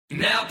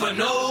Napa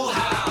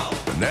know-how.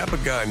 The Napa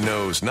guy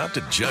knows not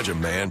to judge a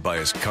man by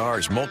his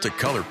car's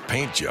multicolored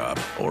paint job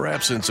or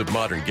absence of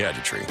modern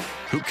gadgetry.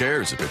 Who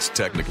cares if it's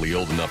technically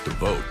old enough to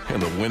vote and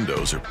the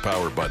windows are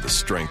powered by the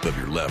strength of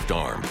your left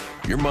arm?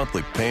 Your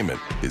monthly payment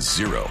is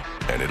zero,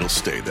 and it'll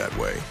stay that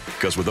way.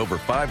 Because with over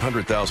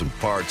 500,000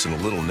 parts and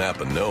a little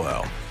Napa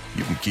know-how,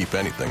 you can keep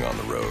anything on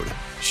the road.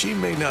 She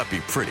may not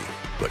be pretty,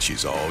 but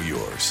she's all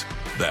yours.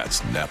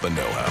 That's Napa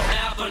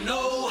know-how. Napa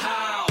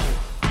know-how.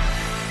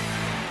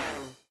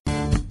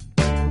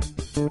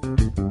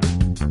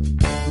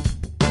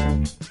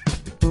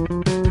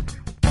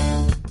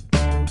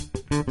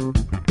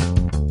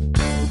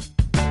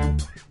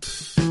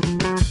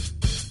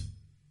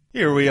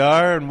 Here we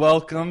are, and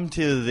welcome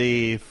to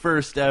the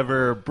first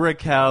ever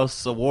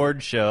Brickhouse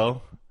award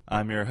show.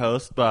 I'm your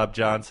host, Bob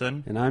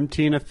Johnson. And I'm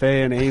Tina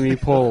Fey and Amy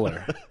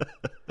Poehler.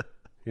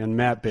 And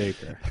Matt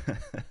Baker,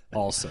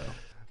 also.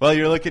 Well,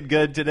 you're looking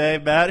good today,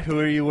 Matt. Who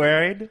are you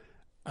wearing?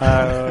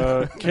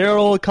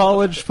 Carroll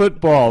College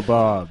football,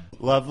 Bob.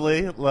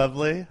 Lovely,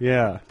 lovely.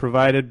 Yeah,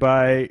 provided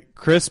by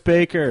Chris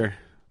Baker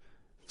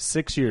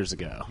 6 years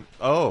ago.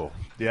 Oh,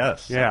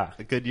 yes. Yeah.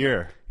 A good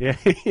year. Yeah,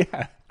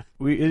 yeah.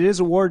 It is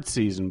award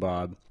season,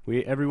 Bob.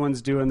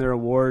 Everyone's doing their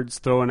awards,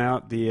 throwing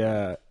out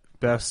the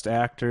best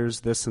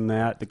actors, this and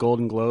that. The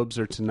Golden Globes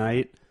are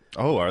tonight.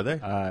 Oh, are they?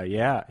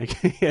 Yeah.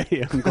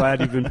 I'm glad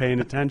you've been paying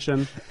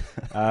attention.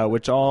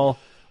 Which all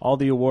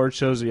the award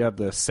shows, you have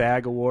the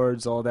SAG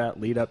Awards, all that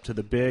lead up to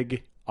the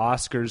big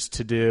Oscars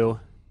to do.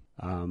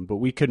 But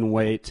we couldn't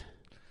wait.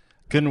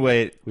 Couldn't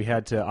wait. We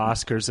had to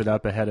Oscars it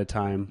up ahead of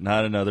time.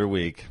 Not another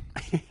week.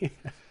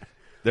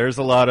 There's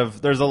a lot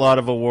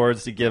of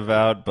awards to give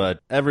out, but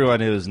everyone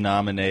who's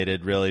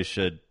nominated really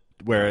should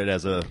wear it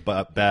as a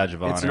badge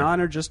of honor. It's an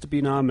honor just to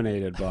be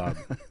nominated, Bob.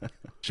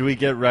 Should we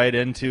get right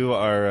into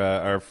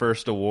our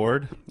first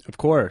award? Of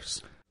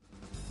course.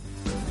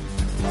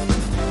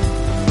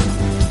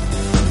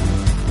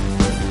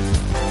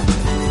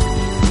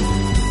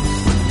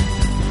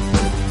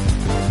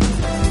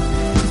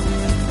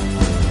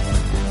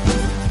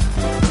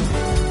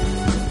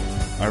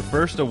 Our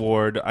first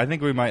award, I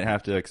think we might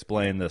have to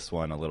explain this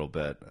one a little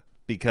bit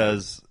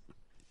because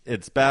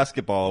it's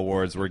basketball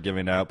awards we're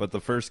giving out, but the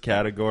first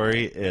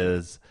category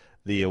is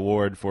the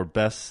award for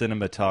best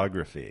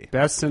cinematography.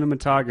 Best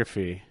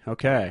cinematography.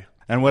 Okay.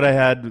 And what I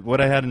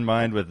had in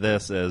mind with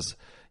this is,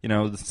 you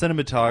know, the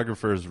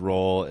cinematographer's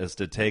role is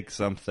to take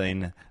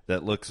something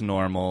that looks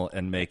normal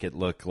and make it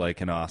look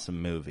like an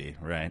awesome movie,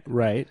 right?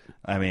 Right.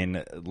 I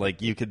mean,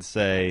 like you could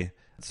say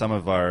some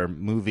of our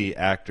movie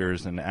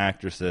actors and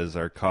actresses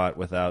are caught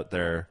without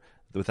their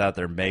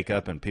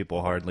makeup and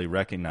people hardly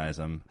recognize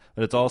them.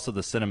 But it's also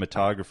the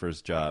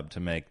cinematographer's job to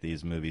make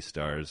these movie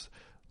stars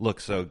look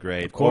so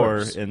great. Of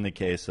course. Or in the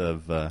case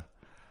of,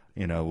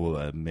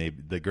 maybe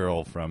the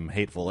girl from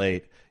Hateful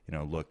Eight,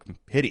 look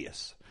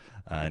hideous.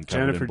 And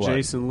Jennifer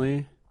Jason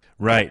Leigh.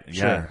 Right,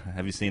 Sure. yeah.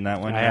 Have you seen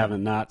that one? I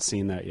haven't not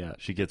seen that yet.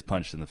 She gets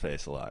punched in the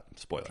face a lot.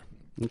 Spoiler.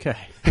 Okay.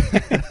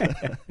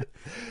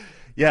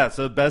 Yeah,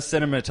 so best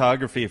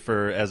cinematography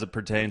as it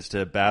pertains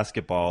to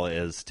basketball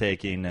is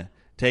taking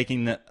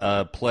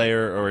a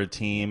player or a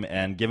team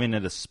and giving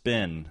it a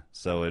spin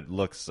so it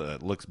looks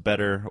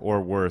better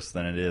or worse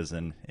than it is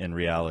in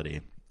reality.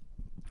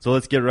 So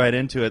let's get right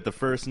into it. The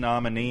first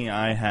nominee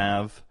I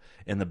have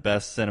in the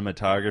best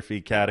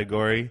cinematography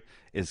category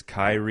is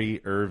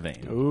Kyrie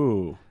Irving.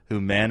 Ooh.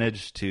 Who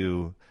managed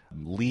to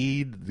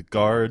lead the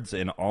guards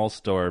in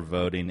all-star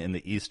voting in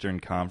the Eastern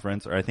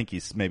Conference, or I think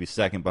he's maybe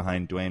second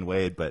behind Dwayne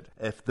Wade, but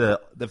if the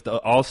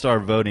all-star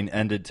voting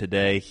ended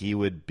today, he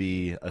would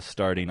be a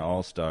starting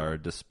all-star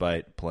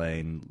despite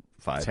playing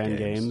 10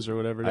 games or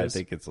whatever it is. I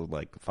think it's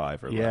like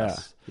 5 or yeah,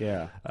 less.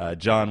 Yeah.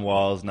 John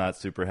Wall's not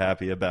super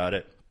happy about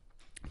it.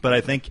 But I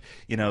think,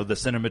 the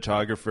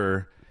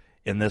cinematographer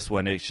in this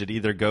one, it should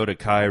either go to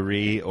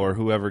Kyrie or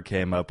whoever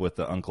came up with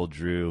the Uncle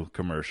Drew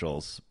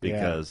commercials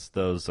because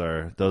those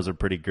are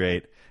pretty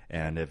great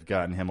and have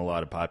gotten him a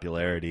lot of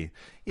popularity.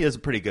 He is a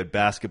pretty good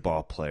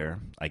basketball player,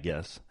 I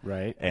guess.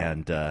 Right.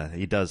 And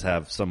he does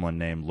have someone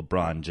named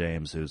LeBron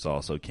James who's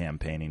also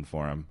campaigning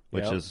for him,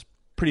 which is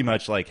pretty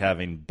much like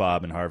having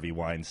Bob and Harvey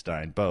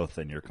Weinstein both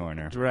in your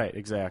corner. Right,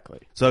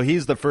 exactly. So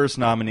he's the first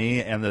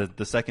nominee, and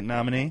the second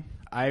nominee?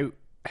 I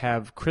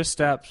have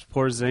Kristaps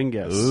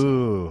Porzingis.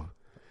 Ooh.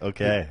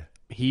 Okay.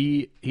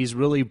 He's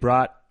really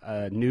brought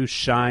a new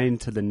shine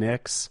to the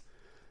Knicks,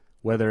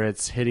 whether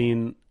it's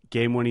hitting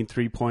game-winning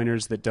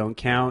three-pointers that don't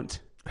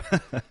count.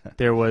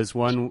 There was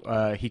one,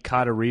 he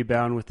caught a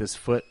rebound with his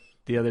foot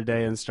the other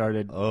day and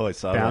started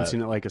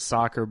bouncing it like a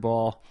soccer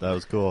ball. That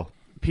was cool.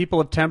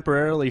 People have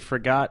temporarily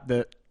forgot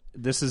that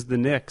this is the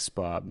Knicks,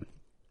 Bob.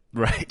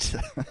 Right.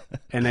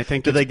 And I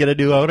think Did they get a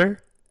new owner?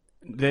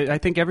 I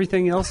think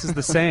everything else is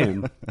the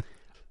same.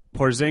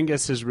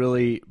 Porzingis has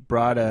really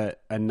brought a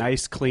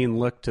nice, clean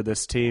look to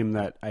this team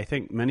that I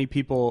think many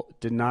people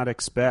did not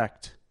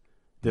expect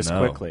this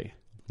quickly.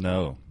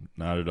 No,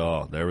 not at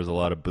all. There was a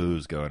lot of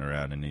booze going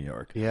around in New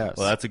York. Yes.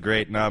 Well, that's a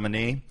great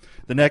nominee.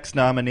 The next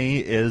nominee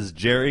is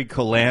Jerry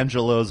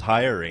Colangelo's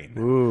hiring.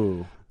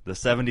 Ooh. The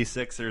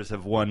 76ers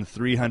have won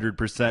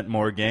 300%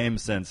 more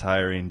games since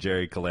hiring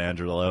Jerry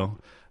Colangelo.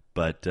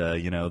 But,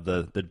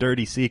 the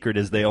dirty secret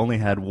is they only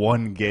had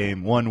one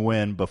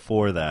win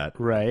before that.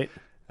 Right.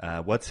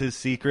 What's his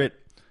secret?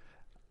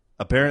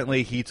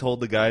 Apparently, he told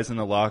the guys in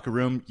the locker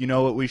room, you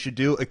know what we should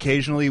do?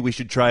 Occasionally, we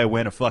should try to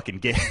win a fucking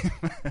game.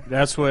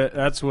 That's what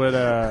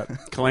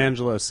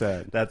Colangelo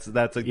said. That's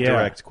a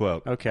direct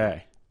quote.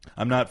 Okay.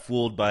 I'm not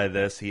fooled by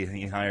this.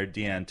 He hired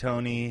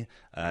D'Antoni,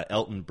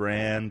 Elton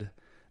Brand.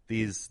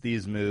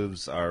 These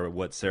moves are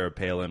what Sarah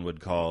Palin would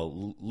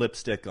call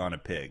lipstick on a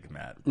pig,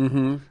 Matt.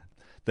 Mm-hmm.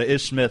 The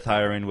Ish Smith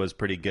hiring was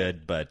pretty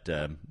good, but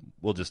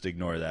we'll just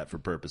ignore that for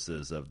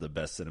purposes of the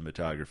Best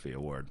Cinematography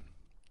Award.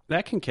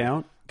 That can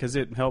count because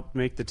it helped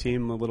make the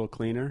team a little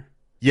cleaner.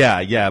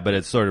 Yeah, but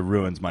it sort of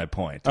ruins my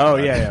point.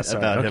 Sorry.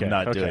 About him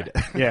not doing it.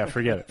 Yeah,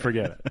 forget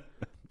it.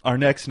 Our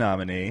next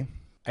nominee.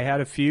 I had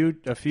a few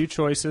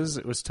choices.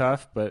 It was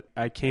tough, but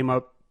I came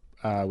up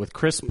with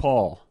Chris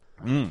Paul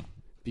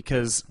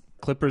because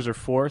Clippers are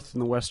 4th in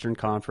the Western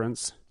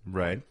Conference.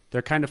 Right.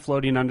 They're kind of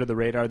floating under the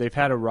radar. They've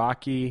had a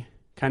rocky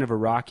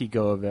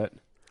go of it,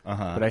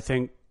 but I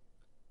think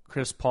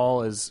Chris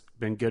Paul has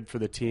been good for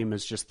the team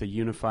as just the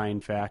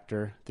unifying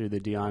factor through the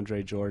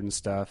DeAndre Jordan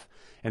stuff,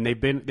 and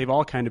they've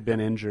all kind of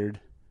been injured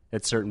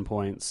at certain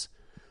points,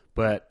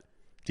 but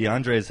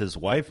DeAndre's his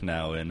wife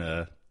now in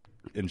a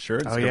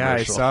insurance commercial. Yeah,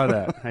 I saw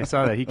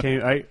that. He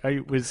came. I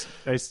was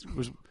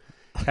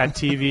had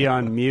TV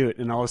on mute,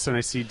 and all of a sudden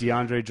I see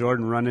DeAndre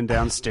Jordan running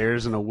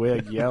downstairs in a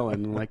wig,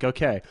 yelling. I'm like,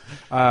 okay.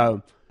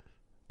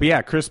 But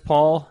yeah, Chris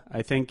Paul,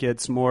 I think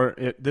this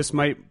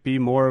might be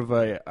more of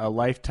a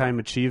lifetime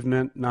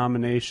achievement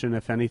nomination,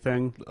 if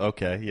anything.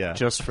 Okay, yeah.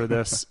 Just for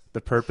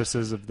the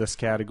purposes of this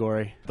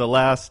category. The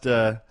last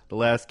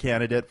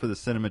candidate for the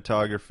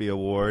Cinematography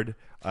Award,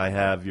 I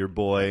have your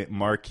boy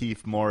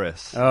Markieff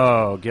Morris.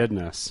 Oh,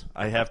 goodness.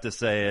 I have to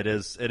say it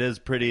is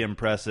pretty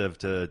impressive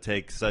to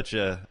take such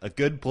a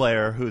good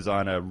player who's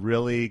on a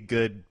really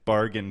good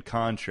bargain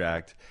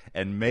contract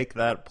and make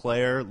that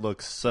player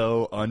look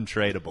so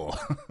untradeable.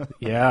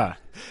 Yeah.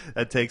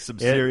 That takes some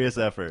serious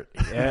effort.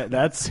 Yeah,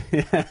 that's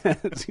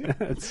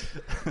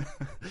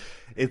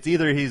It's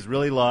either he's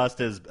really lost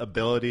his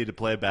ability to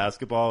play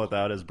basketball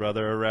without his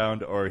brother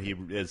around, or he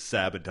is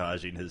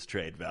sabotaging his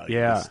trade value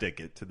to stick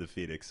it to the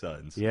Phoenix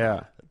Suns.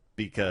 Yeah.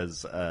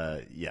 Because,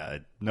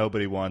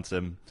 nobody wants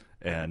him,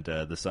 and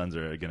the Suns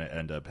are going to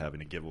end up having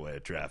to give away a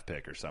draft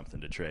pick or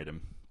something to trade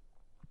him.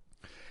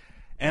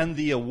 And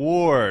the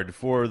award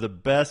for the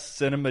best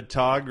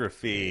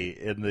cinematography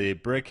in the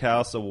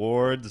Brickhouse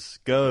Awards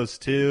goes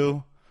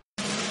to...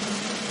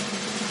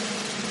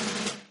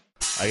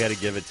 I got to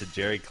give it to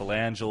Jerry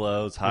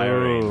Colangelo's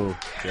hiring. Ooh,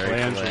 Jerry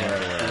Colangelo.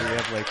 Colangelo. We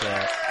have like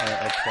a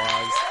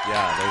applause.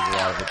 Yeah, there's a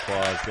lot of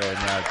applause going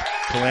on.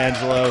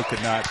 Colangelo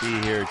could not be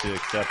here to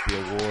accept the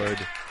award.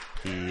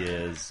 He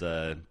is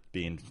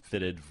being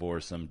fitted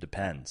for some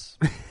Depends.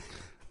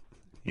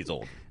 He's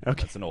old.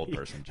 Okay. That's an old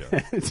person joke.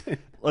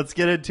 Let's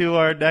get into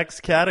our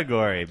next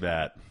category,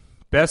 Matt.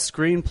 Best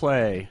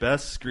screenplay.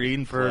 Best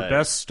screenplay. For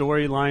best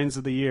storylines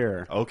of the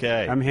year.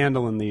 Okay. I'm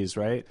handling these,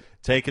 right?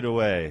 Take it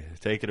away.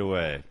 Take it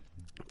away.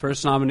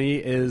 First nominee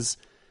is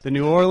the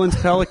New Orleans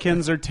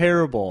Pelicans are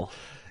terrible.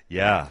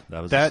 Yeah,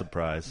 that was a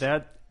surprise.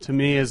 That, to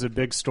me, is a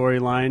big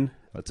storyline.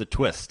 That's a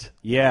twist.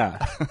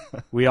 Yeah.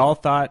 we all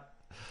thought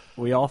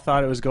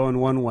it was going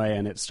one way,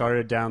 and it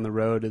started down the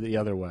road the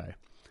other way.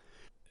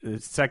 The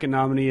second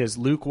nominee is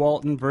Luke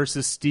Walton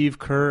versus Steve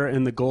Kerr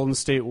in the Golden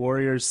State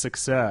Warriors'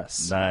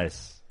 success.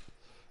 Nice.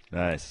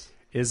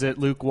 Is it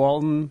Luke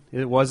Walton?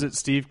 Was it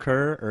Steve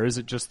Kerr, or is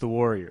it just the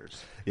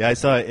Warriors? Yeah, I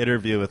saw an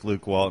interview with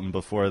Luke Walton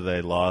before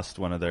they lost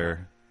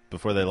their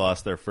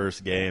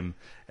first game,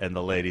 and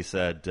the lady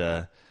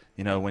said,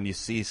 when you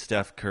see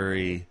Steph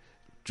Curry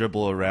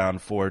dribble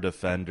around 4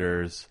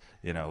 defenders,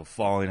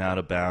 falling out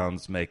of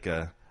bounds, make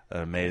an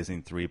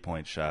amazing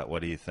 3-point shot,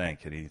 what do you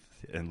think?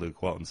 And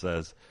Luke Walton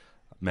says,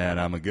 man,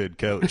 I'm a good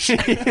coach.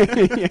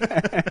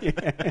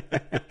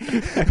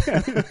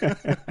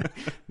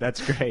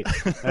 That's great.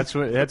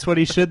 That's what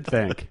he should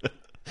think.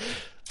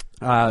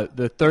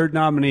 The third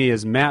nominee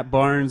is Matt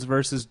Barnes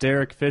versus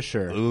Derek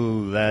Fisher.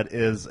 Ooh, that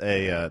is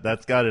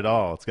that's got it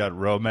all. It's got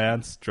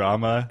romance,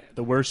 drama,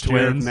 the worst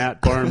year of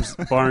Matt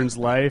Barnes'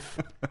 life.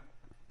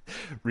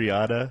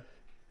 Rihanna.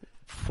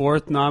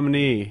 Fourth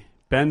nominee,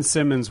 Ben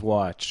Simmons'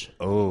 watch.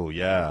 Oh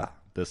yeah,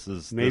 this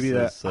is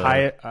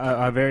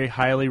a very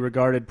highly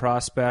regarded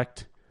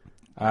prospect.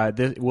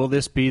 Will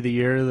this be the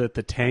year that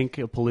the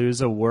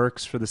Tank-a-Palooza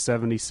works for the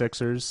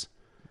 76ers?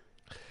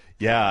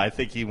 Yeah, I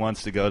think he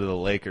wants to go to the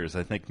Lakers.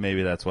 I think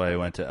maybe that's why he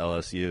went to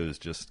LSU, is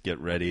just get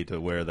ready to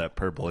wear that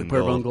purple and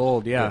gold. Purple and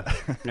gold, yeah.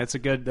 That's a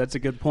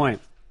good point.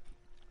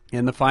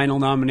 And the final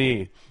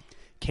nominee,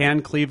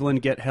 can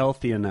Cleveland get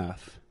healthy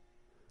enough?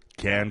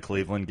 Can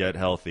Cleveland get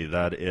healthy?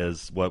 That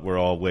is what we're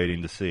all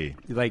waiting to see.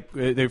 Like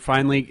they're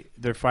finally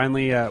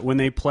when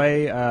they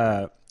play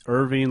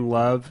Irving,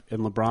 Love, and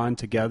LeBron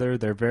together,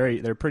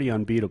 they're pretty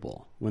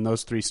unbeatable when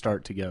those three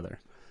start together.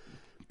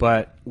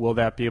 But will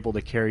that be able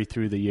to carry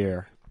through the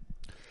year?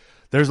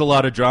 There's a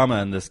lot of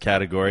drama in this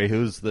category.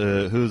 Who's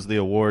the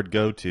award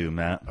go to,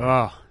 Matt?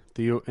 Oh,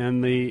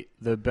 the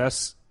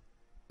best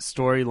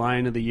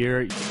storyline of the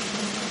year.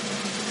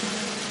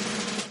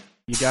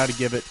 You got to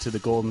give it to the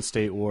Golden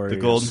State Warriors.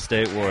 The Golden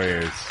State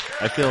Warriors.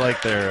 I feel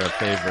like they're a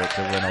favorite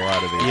to win a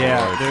lot of these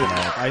awards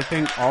tonight. I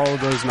think all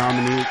of those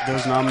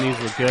nominees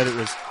were good.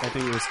 I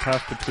think it was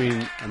tough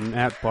between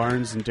Matt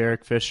Barnes and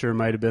Derek Fisher.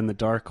 Might have been the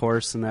dark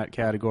horse in that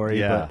category.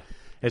 Yeah. But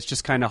it's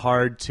just kind of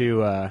hard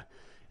to.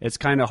 It's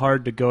kind of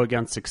hard to go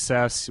against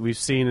success. We've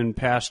seen in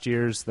past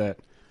years that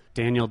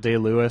Daniel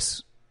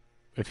Day-Lewis,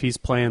 if he's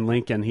playing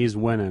Lincoln, he's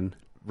winning.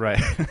 Right.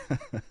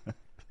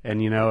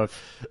 And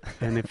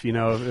if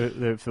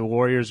the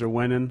Warriors are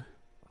winning,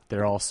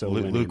 they're also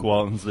winning. Luke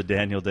Walton's the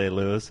Daniel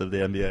Day-Lewis of the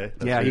NBA.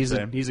 That's yeah,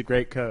 he's a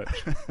great coach.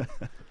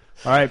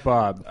 All right,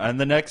 Bob. And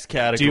the next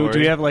category. Do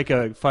we have like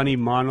a funny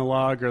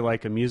monologue or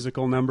like a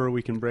musical number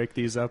we can break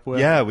these up with?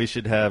 Yeah, we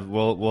should have.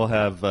 We'll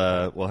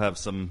have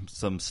some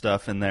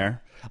stuff in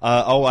there.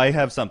 I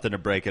have something to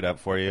break it up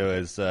for you.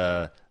 Is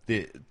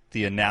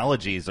the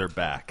analogies are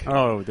back.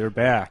 Oh, they're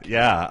back.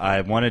 Yeah,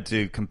 I wanted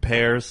to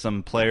compare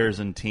some players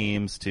and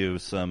teams to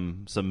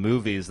some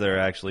movies that are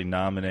actually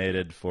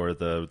nominated for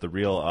the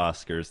real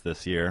Oscars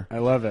this year. I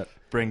love it.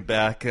 Bring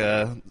back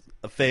a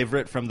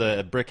favorite from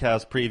the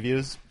Brickhouse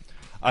previews.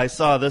 I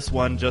saw this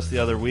one just the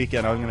other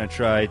weekend. I'm going to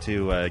try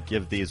to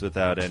give these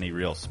without any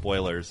real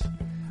spoilers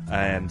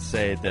and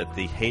say that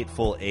the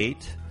Hateful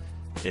Eight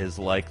is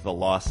like the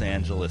Los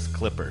Angeles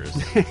Clippers.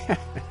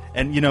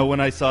 And,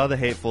 when I saw the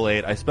Hateful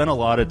Eight, I spent a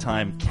lot of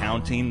time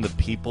counting the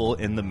people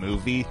in the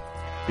movie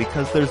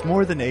because there's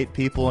more than 8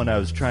 people, and I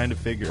was trying to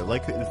figure,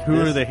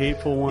 who are the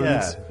hateful ones?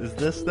 Yeah, is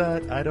this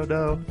that? I don't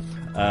know.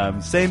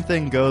 Same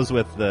thing goes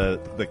with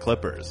the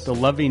Clippers. The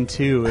Loving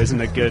Two isn't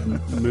a good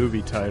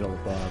movie title,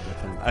 Bob, I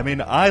think. I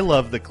mean, I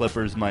love the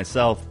Clippers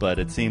myself, but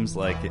it seems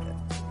like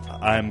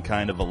I'm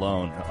kind of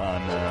alone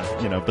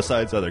on,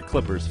 besides other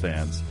Clippers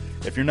fans.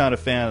 If you're not a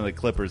fan of the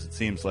Clippers, it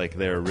seems like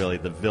they're really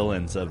the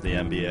villains of the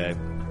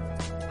NBA.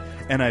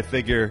 And I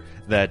figure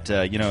that,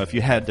 if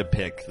you had to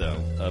pick,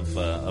 though,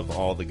 of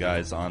all the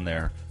guys on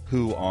there,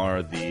 who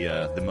are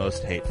the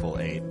most hateful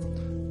 8,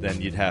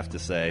 then you'd have to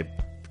say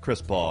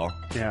Chris Paul,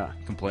 yeah,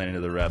 complaining to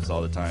the refs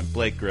all the time.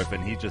 Blake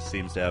Griffin, he just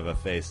seems to have a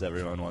face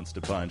everyone wants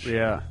to punch.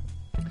 Yeah.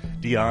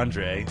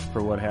 DeAndre.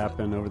 For what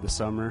happened over the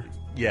summer.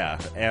 Yeah,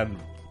 and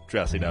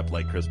dressing up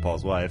like Chris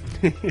Paul's wife.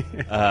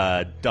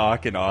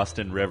 Doc and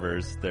Austin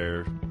Rivers,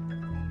 they're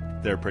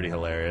pretty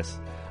hilarious.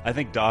 I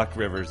think Doc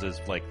Rivers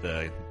is like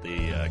the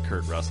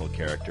Kurt Russell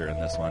character in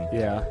this one.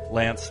 Yeah.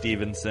 Lance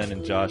Stevenson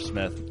and Josh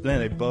Smith,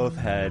 they both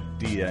had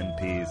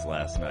DNPs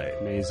last night.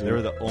 Amazing. They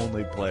were the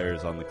only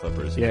players on the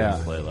Clippers who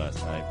didn't play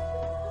last night.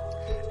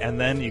 And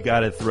then you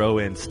got to throw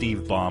in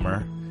Steve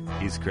Ballmer.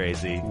 He's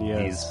crazy.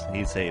 Yes.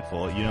 He's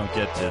hateful. You don't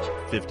get to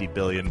 $50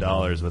 billion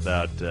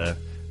without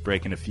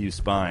breaking a few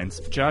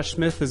spines. Josh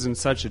Smith is in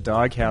such a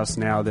doghouse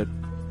now that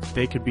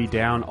they could be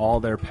down all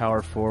their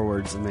power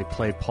forwards and they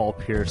play Paul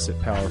Pierce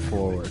at power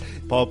forward.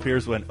 Paul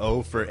Pierce went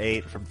 0 for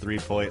 8 from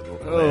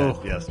three-point land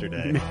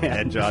yesterday, man.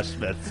 And Josh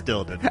Smith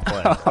still didn't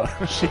play. Oh,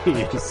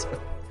 jeez.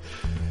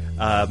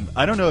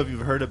 I don't know if you've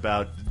heard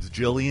about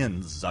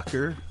Jillian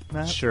Zucker,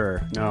 Matt?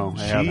 Sure. No,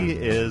 I She haven't.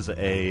 is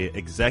a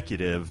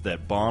executive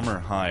that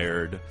Ballmer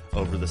hired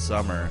over the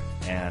summer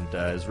and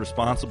is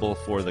responsible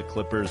for the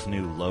Clippers'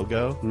 new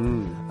logo.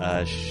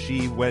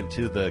 She went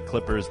to the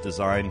Clippers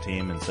design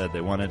team and said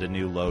they wanted a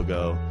new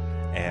logo,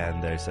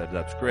 and they said,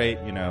 that's great,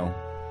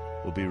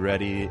 we'll be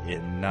ready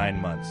in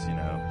 9 months,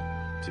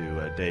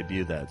 to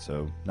debut that.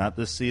 So not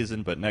this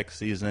season, but next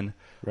season,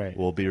 right,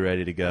 we'll be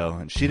ready to go.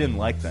 And she didn't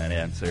like that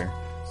answer.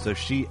 So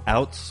she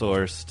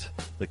outsourced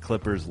the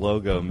Clippers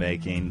logo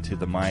making to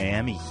the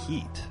Miami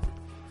Heat.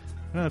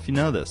 I don't know if you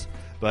know this,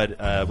 but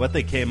what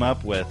they came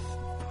up with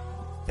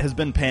has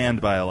been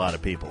panned by a lot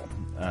of people.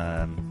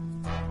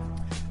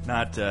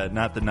 Not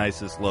the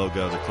nicest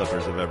logo the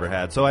Clippers have ever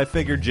had. So I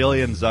figured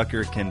Jillian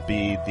Zucker can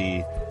be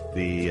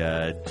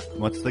the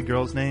what's the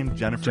girl's name?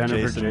 Jennifer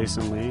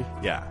Jason Lee.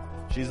 Yeah,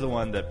 she's the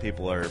one that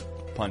people are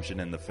punching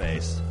in the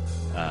face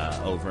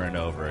over and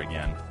over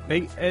again.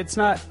 It's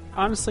not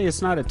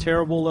a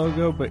terrible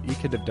logo, but you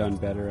could have done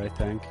better, I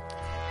think.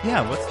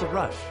 Yeah, what's the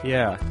rush?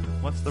 Yeah.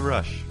 What's the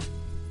rush?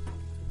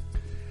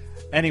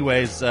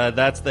 Anyways,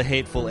 that's the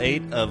Hateful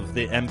Eight of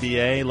the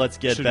NBA. Let's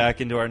get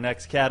back into our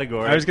next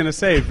category. I was going to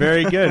say,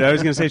 very good. I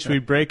was going to say, should we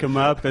break them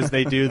up as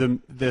they do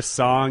this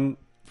song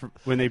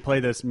when they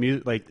play this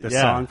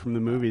song from the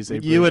movies?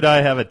 You and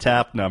I have a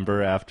tap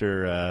number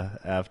after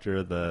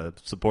the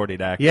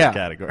supporting actor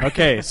category.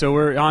 Okay, so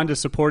we're on to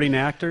supporting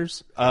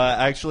actors.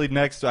 Actually,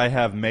 next I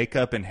have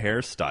makeup and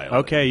hairstyle.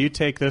 Okay, you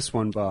take this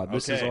one, Bob.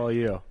 This is all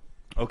you.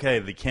 Okay,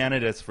 the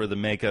candidates for the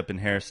makeup and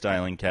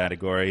hairstyling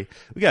category.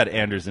 We got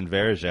Anderson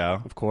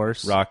Varejao, of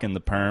course, rocking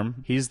the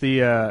perm. He's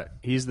the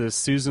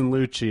Susan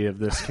Lucci of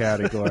this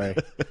category.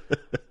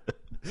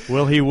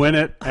 Will he win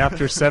it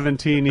after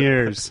 17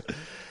 years?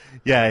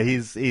 Yeah,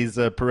 he's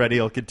a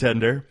perennial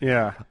contender.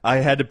 Yeah. I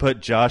had to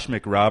put Josh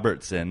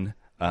McRobertson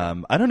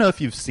I don't know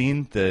if you've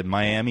seen the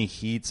Miami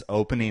Heat's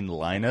opening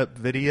lineup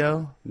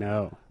video.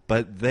 No.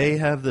 But they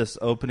have this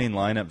opening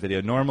lineup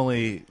video.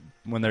 Normally,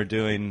 when they're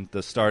doing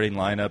the starting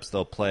lineups,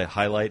 they'll play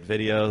highlight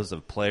videos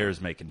of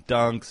players making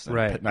dunks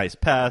and nice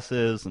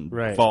passes and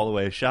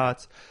fall-away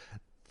shots.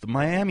 The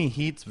Miami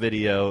Heat's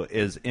video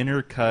is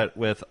intercut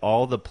with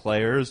all the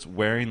players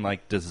wearing,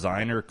 like,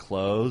 designer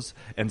clothes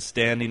and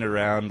standing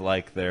around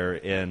like they're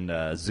in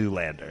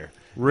Zoolander.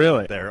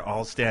 Really? They're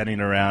all standing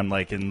around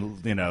like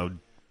in,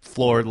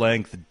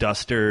 floor-length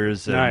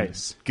dusters and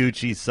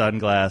Gucci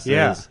sunglasses.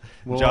 Yeah.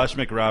 Well, Josh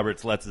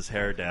McRoberts lets his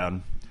hair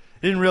down.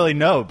 Didn't really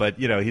know, but,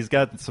 he's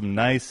got some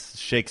nice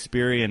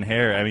Shakespearean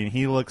hair. I mean,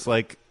 he looks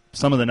like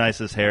some of the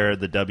nicest hair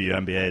the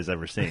WNBA has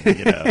ever seen,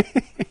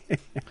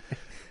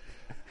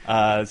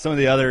 Some of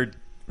the other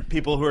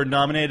people who are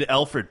nominated,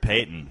 Elfrid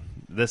Payton.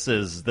 This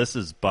is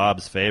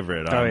Bob's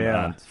favorite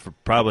for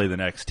probably the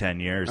next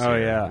 10 years. Oh,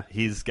 here. yeah.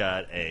 He's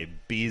got a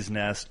bee's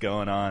nest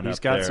going on He's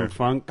up got there. some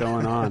funk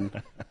going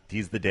on.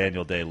 He's the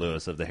Daniel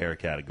Day-Lewis of the hair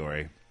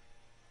category.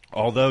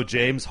 Although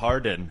James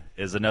Harden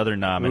is another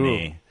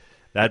nominee.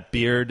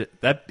 Ooh.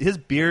 His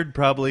beard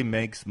probably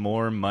makes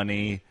more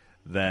money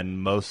than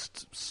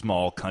most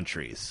small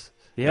countries.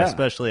 Yeah.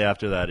 Especially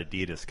after that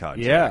Adidas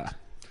contract. Yeah.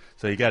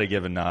 So you got to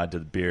give a nod to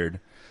the beard.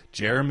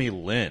 Jeremy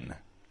Lin.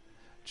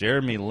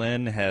 Jeremy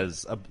Lin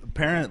has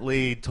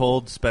apparently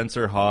told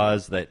Spencer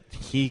Hawes that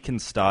he can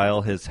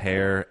style his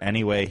hair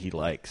any way he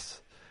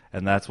likes.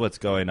 And that's what's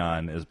going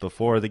on, is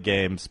before the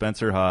game,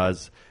 Spencer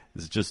Hawes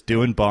is just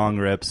doing bong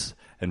rips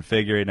and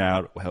figuring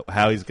out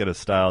how he's going to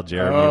style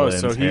Jeremy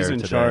Lin's hair. Oh, so he's in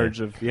today.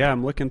 charge of... Yeah,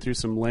 I'm looking through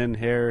some Lin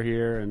hair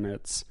here, and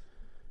it's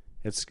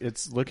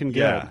looking good.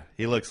 Yeah,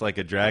 he looks like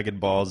a Dragon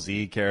Ball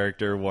Z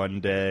character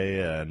one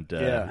day, and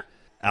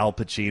Al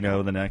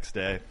Pacino the next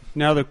day.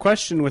 Now, the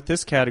question with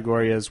this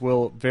category is,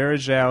 will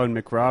Varejao and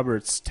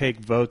McRoberts take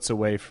votes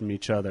away from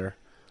each other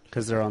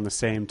because they're on the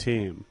same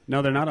team?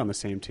 No, they're not on the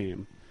same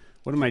team.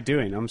 What am I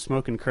doing? I'm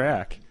smoking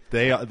crack.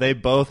 They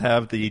both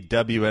have the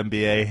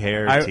WNBA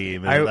hair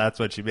team, and that's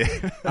what you mean.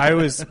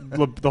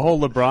 The whole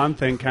LeBron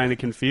thing kind of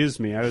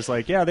confused me. I was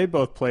like, yeah, they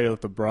both play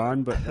with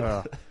LeBron, but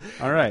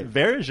all right.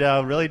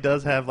 Varejao really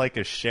does have like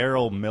a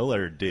Cheryl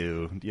Miller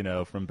do,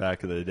 from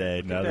back in the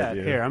day.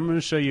 Here, I'm going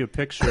to show you a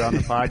picture on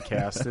the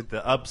podcast.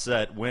 The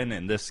upset win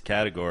in this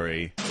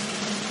category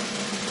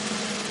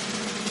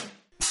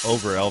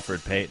over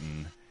Elfrid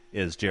Payton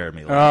is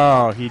Jeremy Lin.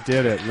 Oh, he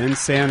did it.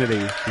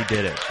 Linsanity. He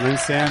did it.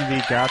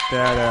 Linsanity got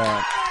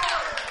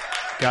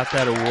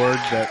that award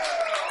that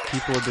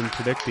people have been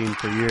predicting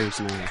for years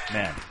now.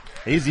 Man,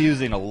 he's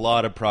using a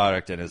lot of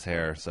product in his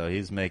hair, so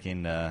he's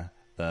making the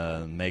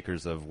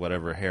makers of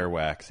whatever hair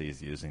wax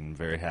he's using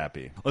very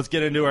happy. Let's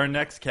get into our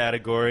next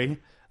category.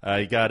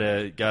 You got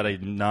a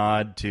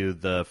nod to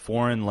the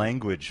foreign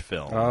language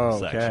film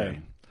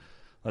section.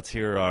 Let's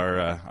hear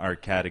our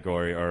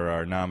category or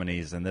our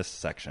nominees in this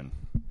section.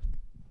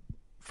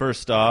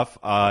 First off,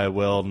 I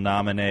will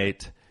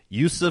nominate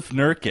Yusuf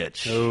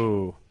Nurkic.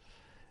 Oh.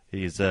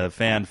 He's a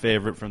fan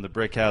favorite from the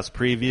Brickhouse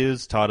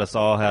previews. Taught us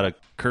all how to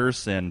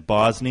curse in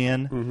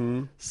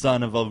Bosnian.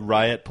 Son of a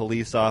riot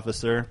police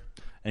officer.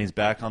 And he's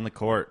back on the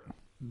court.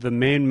 The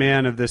main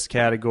man of this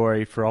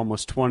category for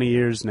almost 20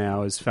 years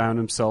now has found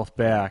himself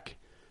back.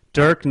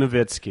 Dirk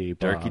Nowitzki.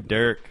 Bob. Dirky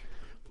Dirk.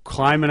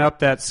 Climbing up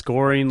that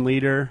scoring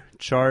leader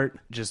chart.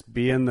 Just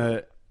being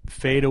the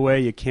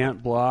fadeaway you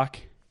can't block.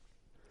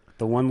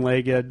 The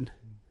one-legged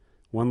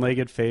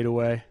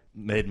fadeaway.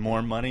 Made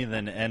more money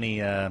than any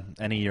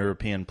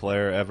European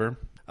player ever.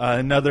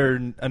 Another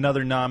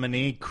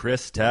nominee,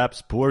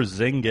 Kristaps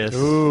Porzingis.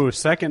 Ooh,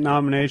 second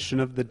nomination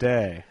of the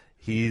day.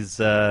 He's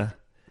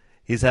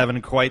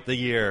having quite the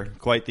year.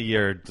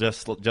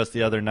 Just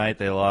the other night,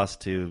 they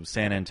lost to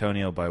San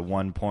Antonio by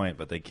 1 point,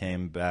 but they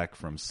came back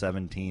from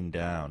 17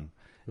 down.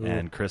 Ooh.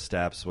 And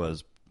Kristaps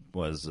was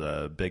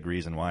a big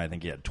reason why. I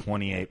think he had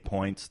 28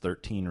 points,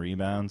 13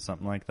 rebounds,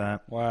 something like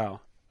that.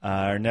 Wow.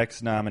 Our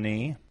next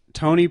nominee,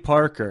 Tony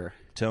Parker.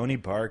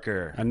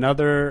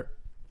 Another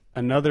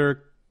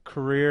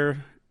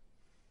career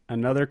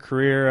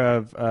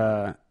of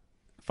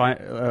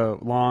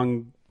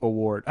long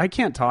award. I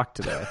can't talk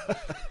today.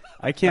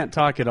 I can't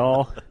talk at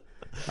all.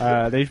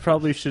 They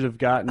probably should have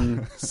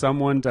gotten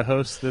someone to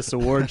host this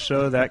award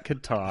show that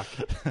could talk.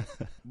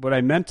 What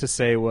I meant to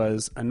say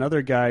was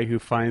another guy who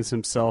finds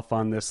himself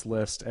on this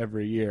list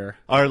every year.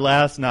 Our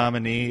last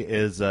nominee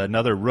is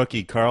another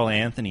rookie, Karl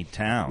Anthony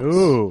Towns.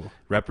 Ooh.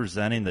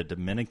 Representing the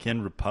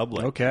Dominican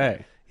Republic.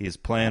 Okay. He's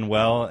playing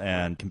well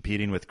and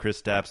competing with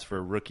Kristaps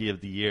for Rookie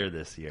of the Year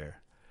this year.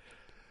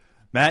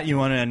 Matt, you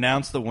want to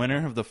announce the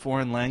winner of the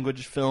foreign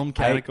language film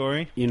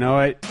category?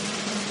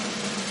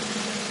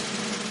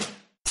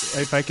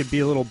 If I could be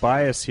a little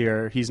biased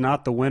here, he's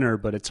not the winner,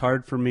 but it's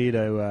hard for me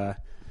to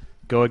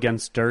go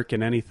against Dirk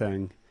in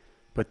anything.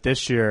 But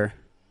this year,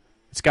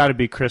 it's got to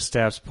be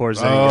Kristaps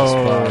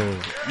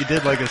Porzingis. You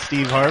did like a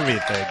Steve Harvey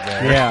thing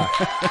there. Yeah.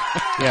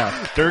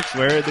 Yeah. Dirk's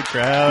wearing the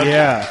crowd.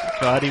 Yeah.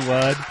 Thought he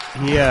won.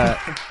 Yeah.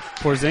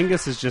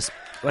 Porzingis is just,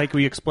 like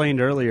we explained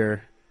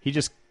earlier, he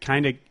just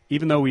kind of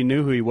even though we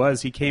knew who he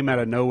was, he came out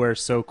of nowhere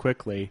so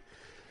quickly,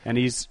 and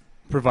he's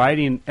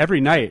providing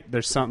every night.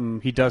 There's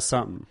something he does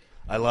something.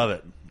 I love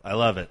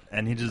it,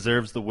 and he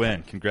deserves the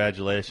win.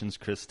 Congratulations,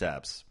 Chris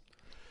Stapps.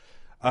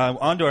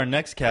 On to our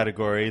next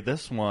category.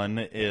 This one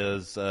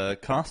is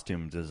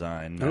costume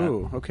design.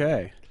 Oh,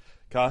 okay.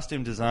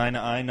 Costume design,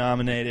 I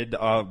nominated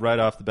right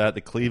off the bat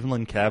the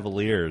Cleveland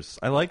Cavaliers.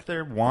 I like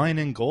their wine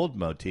and gold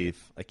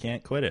motif. I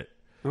can't quit it.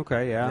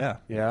 Okay,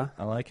 yeah.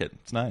 I like it.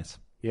 It's nice.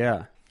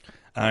 Yeah.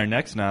 Our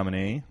next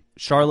nominee,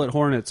 Charlotte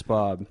Hornets,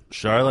 Bob.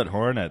 Charlotte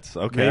Hornets.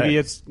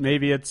 Okay.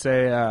 Maybe it's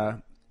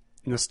a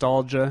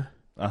nostalgia.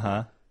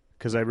 Uh-huh.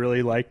 Because I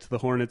really liked the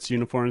Hornets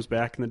uniforms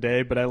back in the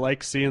day, but I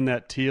like seeing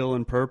that teal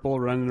and purple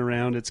running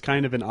around. It's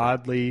kind of an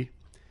oddly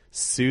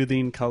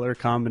soothing color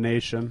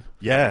combination.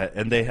 Yeah,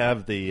 and they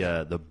have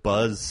the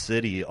Buzz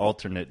City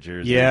alternate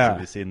jerseys. Yeah.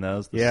 Have you seen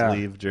those? The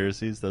sleeve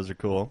jerseys. Those are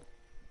cool.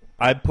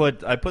 I put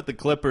the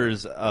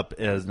Clippers up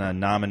as a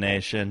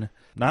nomination,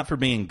 not for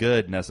being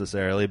good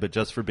necessarily, but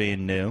just for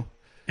being new.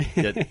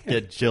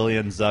 Get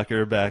Jillian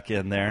Zucker back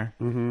in there.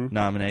 Mm-hmm.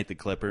 Nominate the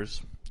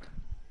Clippers.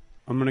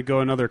 I'm going to go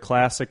another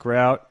classic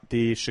route,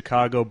 the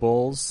Chicago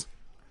Bulls.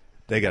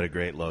 They got a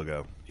great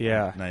logo.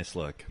 Yeah. Nice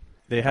look.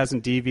 It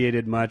hasn't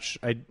deviated much.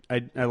 I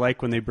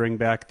like when they bring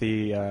back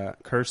the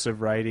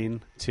cursive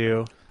writing,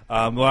 too.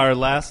 Well, our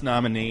last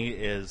nominee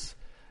is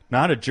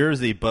not a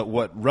jersey, but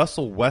what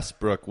Russell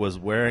Westbrook was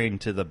wearing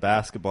to the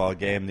basketball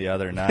game the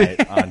other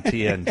night on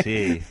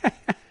TNT.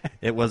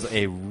 It was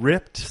a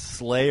ripped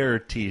Slayer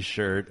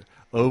T-shirt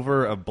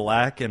over a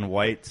black and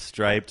white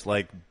striped,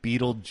 like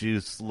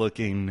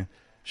Beetlejuice-looking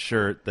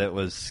shirt that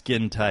was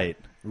skin tight.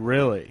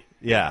 Really?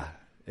 Yeah,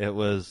 it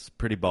was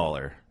pretty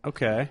baller.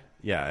 Okay.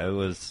 Yeah, it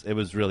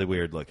was really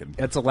weird looking.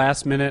 It's a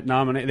last minute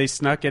nomination. They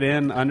snuck it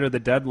in under the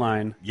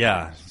deadline.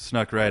 Yeah,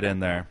 snuck right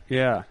in there.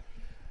 Yeah.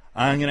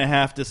 I'm going to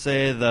have to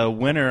say the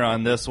winner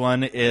on this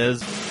one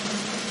is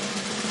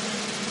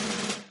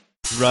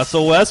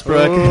Russell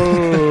Westbrook.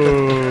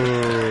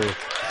 Ooh,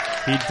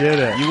 he did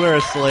it. You wear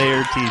a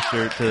Slayer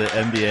T-shirt to the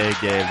NBA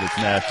game that's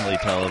nationally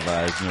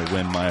televised, and you'll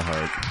win my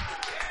heart.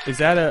 Is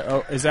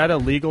that a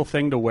legal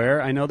thing to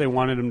wear? I know they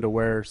wanted him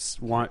to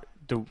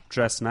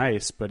dress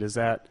nice, but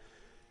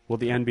will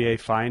the NBA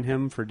fine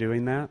him for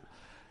doing that?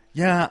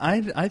 Yeah,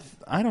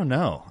 I don't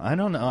know.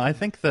 I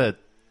think that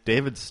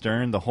David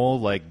Stern, the whole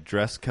like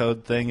dress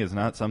code thing, is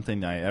not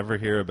something I ever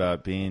hear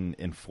about being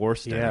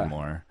enforced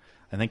anymore.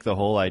 I think the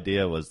whole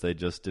idea was they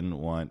just didn't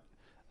want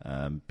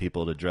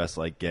people to dress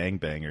like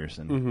gangbangers,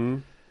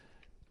 and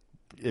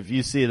if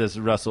you see this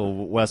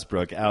Russell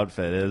Westbrook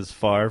outfit, it is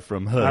far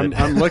from hood.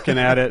 I'm looking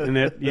at it,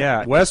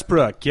 and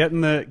Westbrook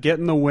getting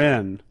the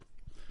win.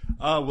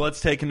 Well,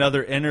 let's take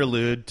another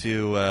interlude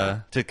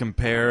to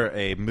compare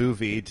a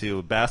movie to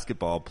a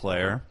basketball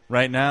player.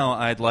 Right now,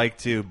 I'd like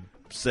to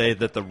say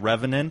that The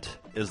Revenant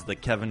is the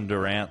Kevin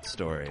Durant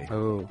story.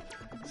 Oh.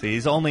 See,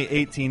 he's only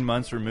 18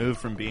 months removed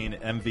from being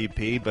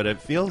MVP, but it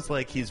feels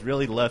like he's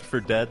really left for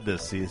dead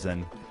this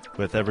season,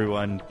 with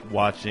everyone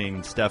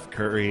watching Steph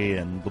Curry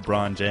and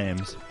LeBron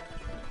James.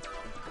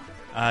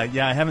 I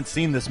haven't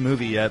seen this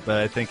movie yet,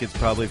 but I think it's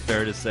probably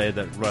fair to say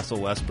that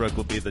Russell Westbrook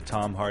will be the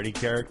Tom Hardy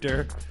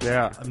character.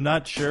 Yeah. I'm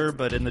not sure,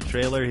 but in the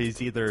trailer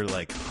he's either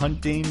like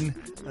hunting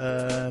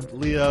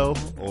Leo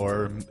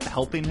or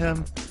helping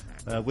him,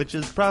 which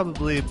is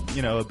probably,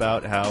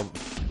 about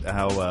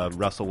how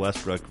Russell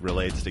Westbrook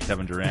relates to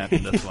Kevin Durant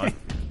in this one.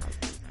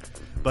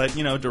 But,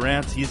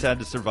 Durant, he's had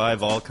to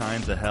survive all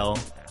kinds of hell.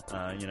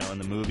 In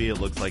the movie, it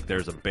looks like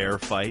there's a bear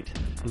fight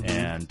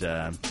and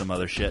some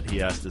other shit he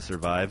has to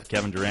survive.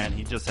 Kevin Durant,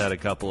 he just had a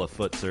couple of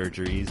foot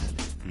surgeries.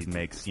 He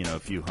makes, a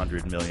few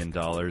 $100 million.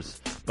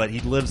 But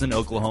he lives in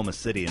Oklahoma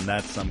City, and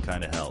that's some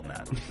kind of hell,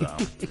 Matt. So,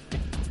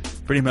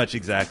 pretty much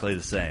exactly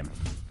the same.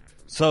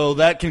 So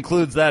that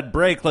concludes that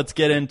break. Let's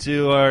get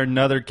into our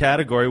another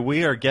category.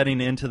 We are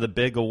getting into the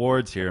big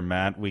awards here,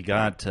 Matt. We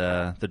got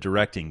the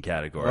directing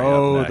category.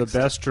 Oh, up next. The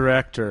best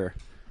director.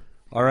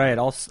 All right,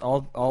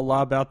 I'll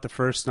lob out the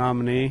first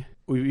nominee.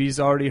 He's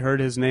already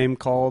heard his name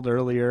called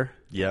earlier.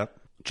 Yep.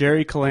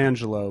 Jerry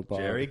Colangelo, Bob.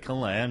 Jerry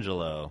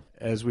Colangelo.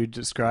 As we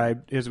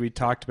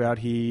talked about,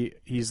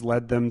 he's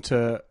led them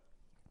to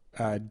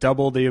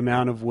double the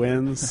amount of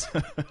wins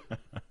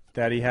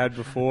that he had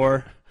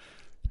before.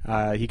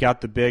 He got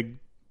the big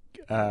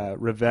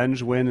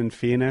revenge win in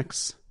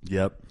Phoenix.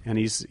 Yep. And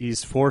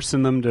he's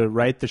forcing them to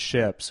right the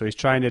ship. So he's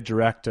trying to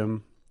direct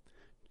them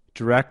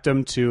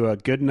to a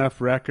good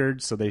enough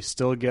record so they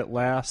still get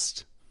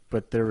last,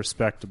 but they're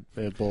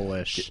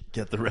respectable-ish.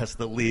 Get the rest of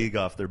the league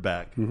off their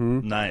back.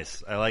 Mm-hmm.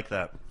 Nice. I like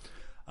that.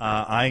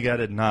 I got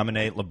to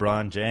nominate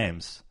LeBron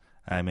James.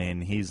 I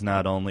mean, he's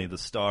not only the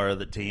star of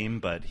the team,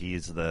 but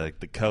he's the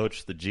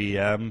coach, the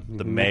GM,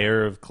 the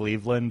mayor of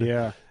Cleveland.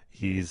 Yeah.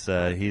 He's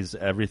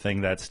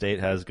everything that state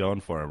has going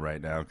for him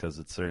right now, because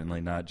it's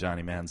certainly not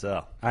Johnny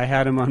Manziel. I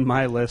had him on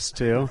my list,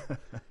 too.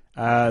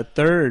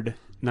 Third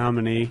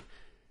nominee,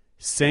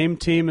 same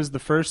team as the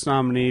first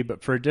nominee,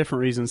 but for a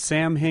different reason,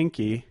 Sam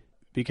Hinkie,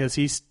 because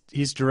he's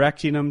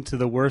directing them to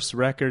the worst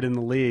record in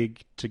the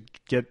league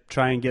to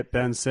try and get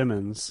Ben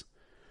Simmons.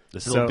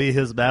 This will be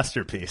his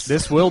masterpiece.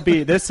 This will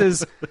be. This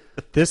is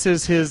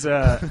his.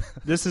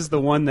 This is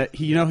the one that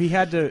he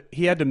had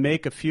to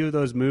make a few of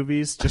those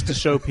movies just to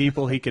show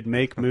people he could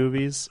make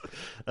movies,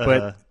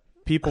 but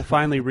people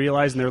finally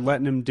realize, and they're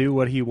letting him do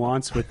what he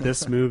wants with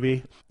this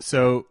movie.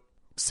 So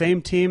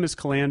same team as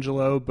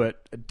Colangelo,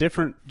 but a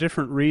different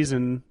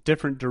reason,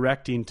 different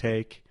directing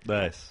take.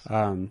 Nice.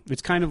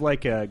 It's kind of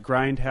like a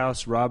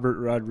Grindhouse, Robert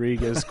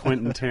Rodriguez,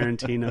 Quentin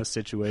Tarantino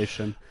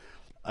situation.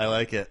 I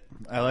like it.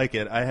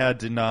 I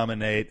had to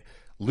nominate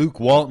Luke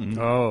Walton.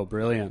 Oh,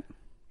 brilliant.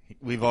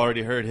 We've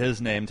already heard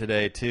his name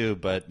today too,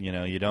 but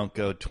you don't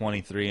go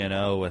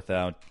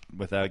 23-0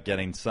 without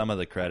getting some of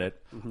the credit.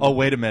 Mm-hmm. Oh,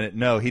 wait a minute.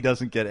 No, he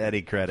doesn't get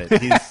any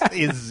credit.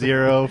 He's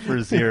 0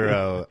 for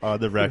 0 on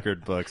the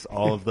record books.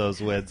 All of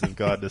those wins have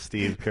gone to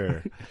Steve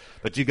Kerr.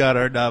 But you got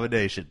our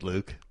nomination,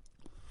 Luke.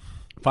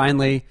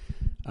 Finally,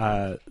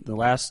 the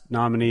last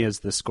nominee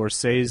is the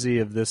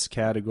Scorsese of this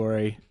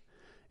category.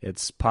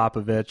 It's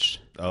Popovich.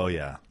 Oh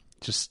yeah.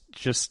 Just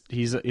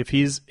if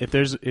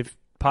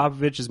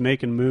Popovich is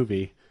making a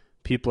movie,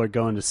 people are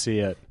going to see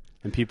it,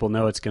 and people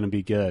know it's going to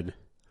be good.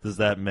 Does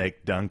that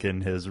make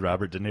Duncan his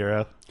Robert De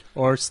Niro?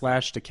 Or /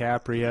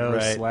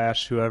 DiCaprio right.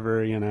 /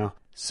 whoever,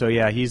 So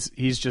yeah, he's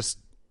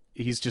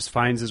just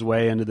finds his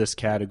way into this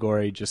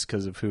category just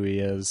because of who he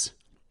is.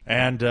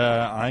 And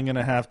I'm going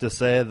to have to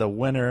say the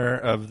winner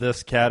of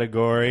this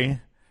category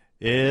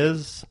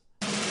is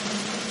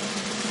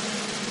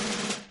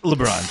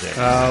LeBron James.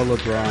 Oh,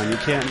 LeBron! You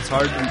can't. It's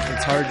hard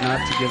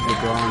not to give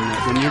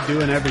LeBron when you're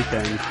doing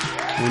everything.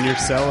 When you're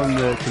selling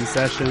the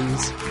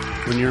concessions,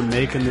 when you're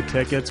making the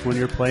tickets, when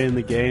you're playing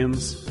the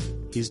games,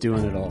 he's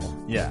doing it all.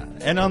 Yeah,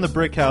 and on the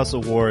Brickhouse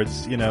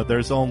Awards,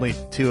 there's only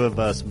 2 of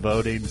us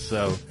voting,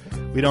 so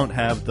we don't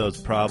have those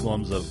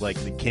problems of like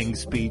the King's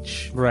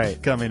Speech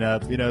coming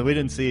up. We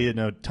didn't see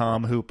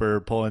Tom Hooper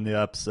pulling the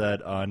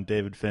upset on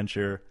David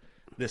Fincher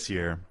this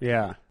year.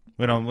 Yeah.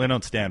 We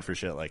don't stand for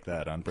shit like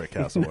that on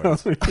Brickhouse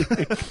Awards.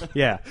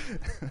 Yeah.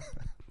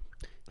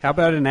 How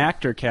about an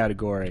actor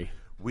category?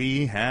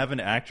 We have an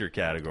actor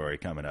category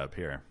coming up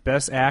here.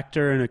 Best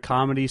actor in a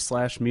comedy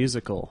 /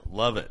 musical.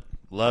 Love it.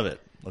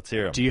 Let's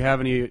hear them. Do you have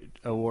any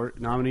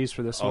award nominees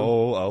for this one?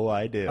 Oh,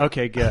 I do.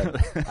 Okay, good.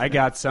 I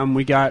got some.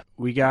 We got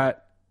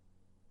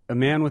a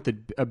man with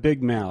a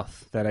big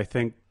mouth that I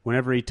think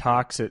whenever he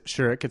talks, it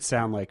could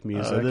sound like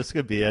music. This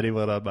could be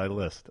anyone on my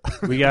list.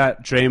 We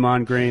got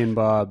Draymond Green,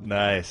 Bob.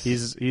 Nice.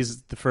 He's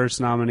the first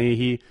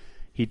nominee.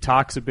 He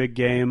talks a big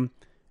game.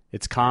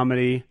 It's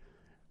comedy.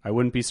 I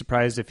wouldn't be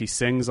surprised if he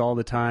sings all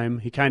the time.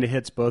 He kind of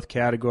hits both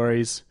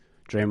categories.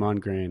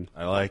 Draymond Green.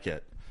 I like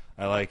it.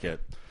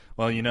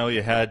 Well, we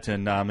had to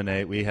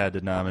nominate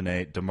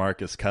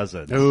DeMarcus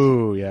Cousins.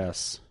 Oh,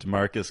 yes.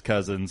 DeMarcus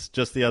Cousins,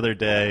 just the other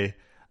day,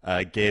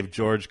 gave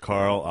George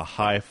Karl a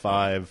high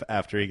five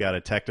after he got a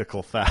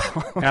technical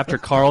foul. After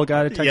Karl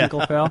got a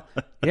technical foul?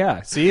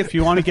 Yeah. See, if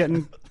you want to get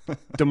in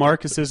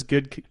DeMarcus's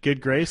good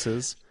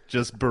graces.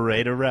 Just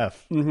berate a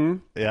ref. Mm-hmm.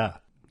 Yeah.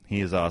 He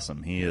is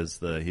awesome. He's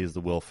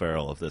the Will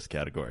Ferrell of this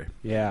category.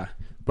 Yeah.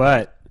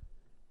 But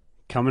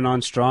coming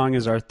on strong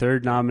is our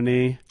third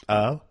nominee.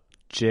 Oh?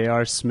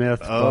 J.R.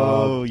 Smith.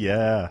 Oh, Bob.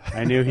 Yeah.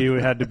 I knew he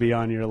had to be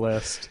on your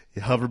list.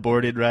 He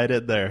hoverboarded right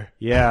in there.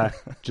 Yeah.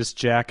 Just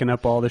jacking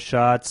up all the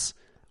shots.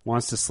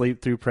 Wants to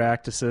sleep through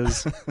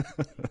practices.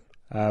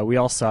 We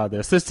all saw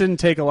this. This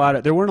didn't take there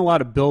weren't a lot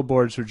of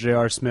billboards for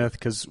J.R. Smith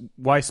because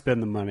why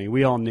spend the money?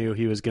 We all knew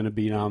he was going to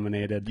be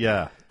nominated.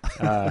 Yeah.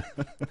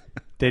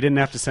 They didn't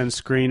have to send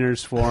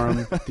screeners for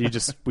him.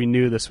 We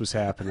knew this was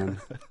happening.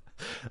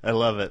 I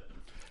love it.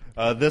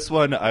 This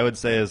one I would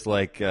say is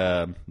like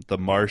The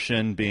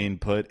Martian being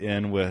put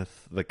in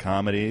with the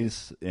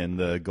comedies in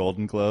the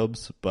Golden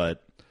Globes,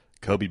 but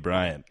Kobe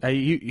Bryant.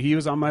 He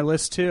was on my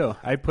list too.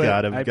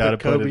 Gotta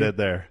put it in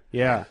there.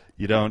 Yeah.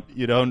 You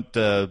don't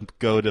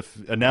go to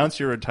announce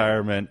your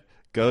retirement,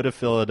 go to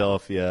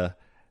Philadelphia,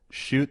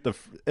 shoot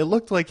it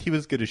looked like he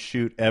was going to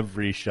shoot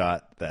every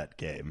shot that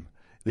game.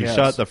 He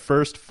shot the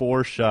first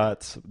 4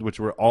 shots, which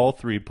were all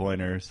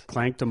 3-pointers.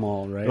 Clanked them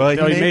all, right? Well,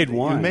 he made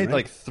one. He made right?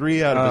 like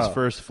 3 out of his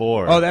first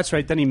 4. Oh, that's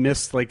right. Then he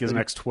missed like his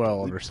next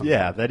 12 or something.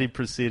 Yeah, then he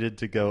proceeded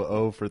to go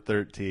 0 for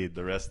 13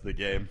 the rest of the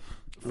game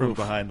from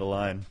behind the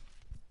line.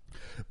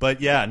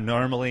 But yeah,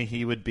 normally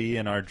he would be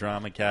in our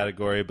drama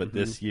category, but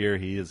this year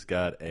he has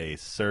got a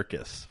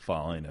circus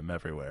following him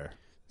everywhere.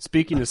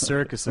 Speaking of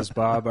circuses,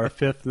 Bob, our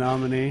 5th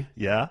nominee.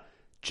 Yeah?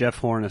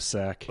 Jeff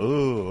Hornacek.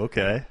 Ooh,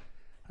 okay.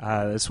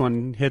 This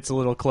one hits a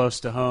little close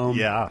to home.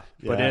 Yeah.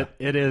 But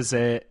it is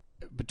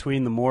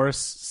between the Morris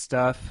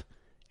stuff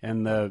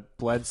and the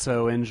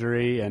Bledsoe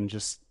injury and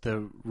just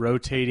the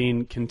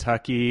rotating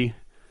Kentucky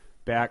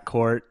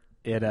backcourt,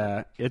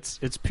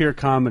 it's pure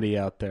comedy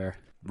out there.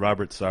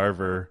 Robert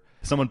Sarver,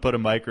 someone put a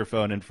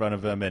microphone in front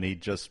of him and he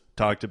just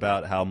talked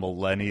about how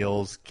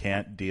millennials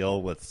can't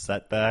deal with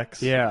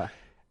setbacks. Yeah.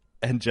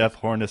 And Jeff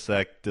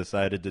Hornacek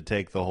decided to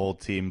take the whole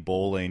team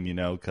bowling,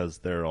 because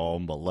they're all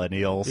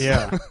millennials.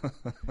 Yeah.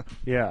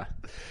 Yeah.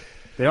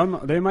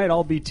 They might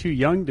all be too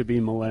young to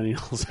be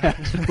millennials,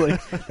 actually.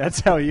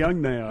 That's how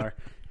young they are.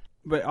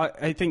 But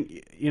I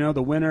think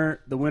the winner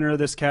of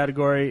this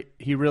category,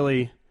 he's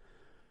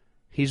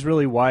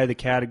really why the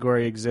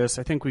category exists.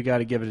 I think we got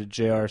to give it to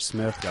J.R.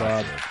 Smith,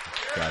 Bob.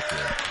 Gotcha.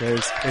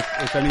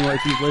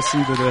 If you've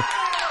listened to the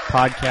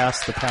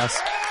podcast the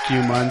past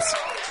few months,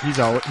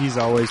 he's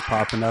always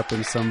popping up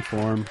in some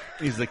form.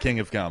 He's the king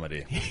of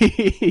comedy.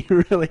 He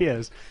really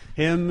is.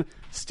 Him,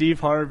 Steve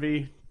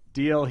Harvey,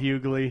 D.L.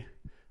 Hughley.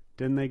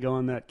 Didn't they go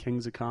on that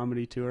Kings of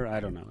Comedy tour? I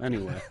don't know.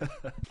 Anyway.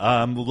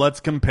 Let's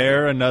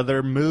compare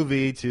another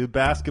movie to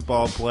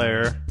basketball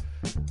player.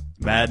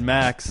 Mad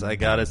Max, I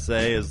gotta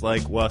say, is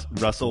like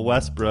Russell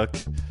Westbrook,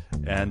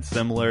 and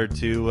similar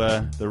to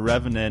The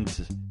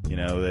Revenant.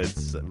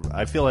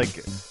 I feel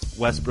like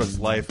Westbrook's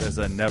life is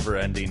a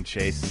never-ending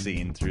chase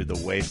scene through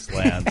the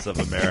wastelands of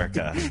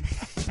America.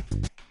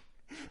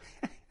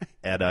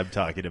 And I'm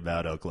talking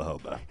about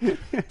Oklahoma.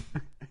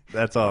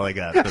 That's all I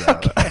got for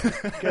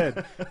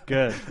that one.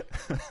 Good.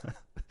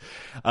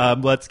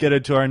 Let's get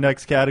into our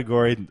next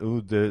category.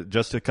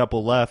 Just a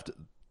couple left.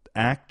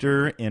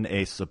 Actor in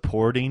a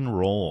supporting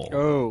role.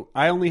 Oh,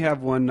 I only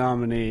have one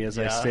nominee, as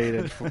I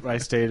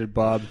stated,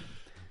 Bob.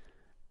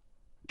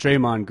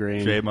 Draymond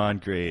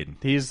Green.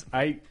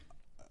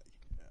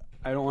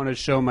 I don't want to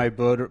show my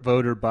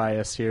voter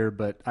bias here,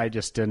 but I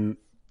just didn't.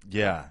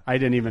 Yeah. I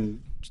didn't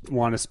even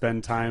want to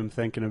spend time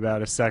thinking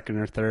about a second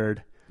or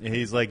third.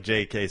 He's like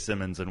J.K.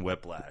 Simmons in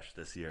Whiplash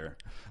this year,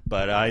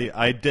 but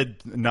I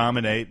did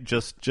nominate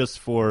just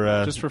for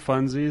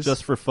funsies.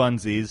 Just for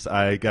funsies,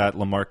 I got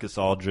LaMarcus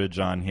Aldridge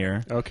on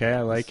here. Okay,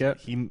 I like it.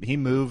 He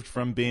moved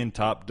from being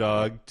top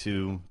dog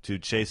to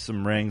chase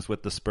some rings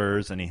with the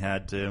Spurs, and he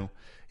had to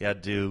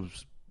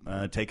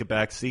take a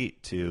back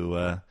seat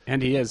to.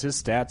 And he is.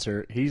 His stats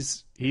are.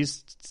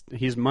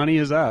 His money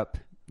is up.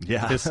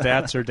 Yeah, his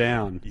stats are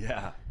down.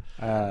 Yeah.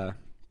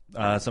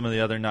 Some of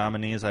the other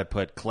nominees, I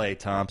put Klay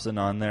Thompson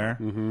on there,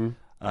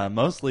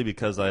 mostly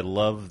because I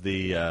love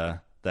the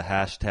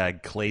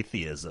hashtag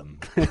Claytheism.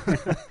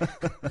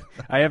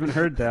 I haven't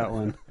heard that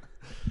one.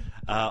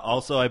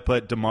 Also, I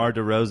put DeMar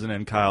DeRozan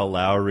and Kyle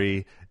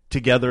Lowry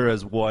together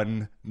as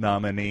one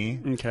nominee.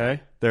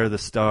 Okay. They're the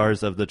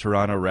stars of the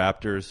Toronto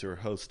Raptors who are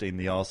hosting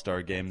the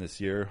All-Star game this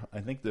year.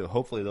 I think that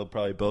hopefully they'll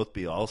probably both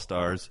be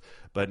All-Stars,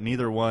 but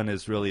neither one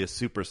is really a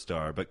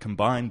superstar. But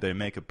combined, they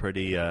make a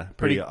pretty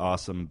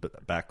awesome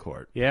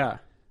backcourt. Yeah.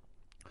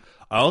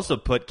 I also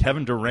put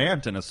Kevin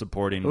Durant in a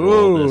supporting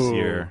role this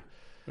year.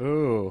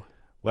 Ooh.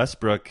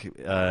 Westbrook,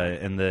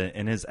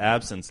 in his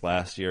absence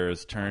last year,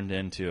 has turned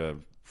into a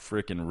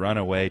freaking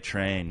runaway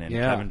train, and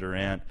Kevin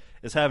Durant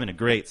is having a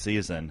great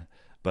season.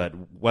 But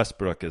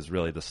Westbrook is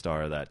really the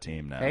star of that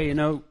team now. Hey,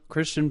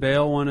 Christian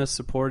Bale won a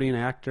supporting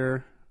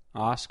actor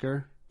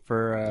Oscar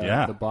for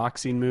the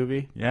boxing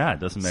movie. Yeah, it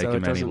doesn't make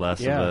him any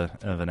less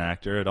of an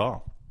actor at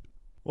all.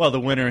 Well,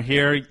 the winner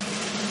here,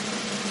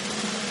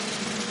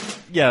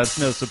 it's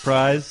no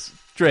surprise,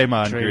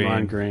 Draymond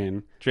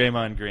Green.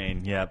 Draymond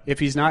Green, yep. If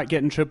he's not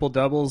getting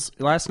triple-doubles,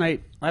 last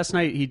night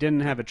he didn't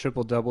have a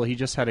triple-double. He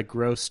just had a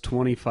gross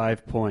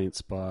 25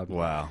 points, Bob.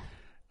 Wow.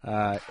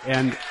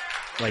 And,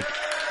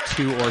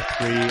 2 or 3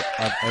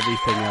 of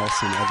everything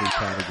else in every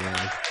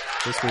category.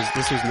 This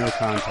was no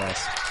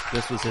contest.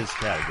 This was his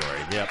category.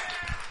 Yep.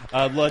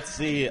 Let's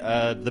see.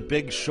 The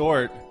Big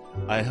Short,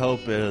 I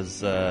hope,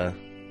 is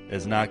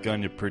not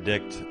going to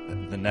predict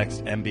the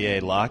next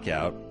NBA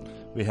lockout.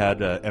 We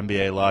had an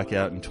NBA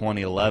lockout in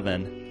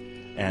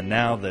 2011, and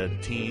now the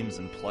teams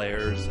and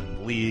players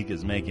and league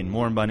is making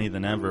more money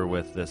than ever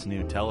with this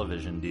new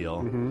television deal.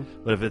 Mm-hmm.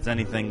 But if it's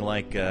anything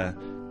like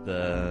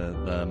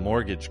the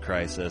mortgage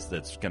crisis,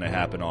 that's going to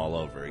happen all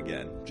over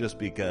again, just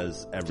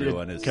because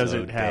everyone is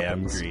so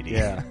damn greedy.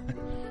 Yeah.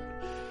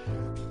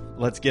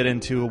 Let's get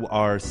into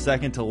our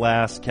second to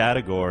last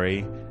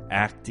category,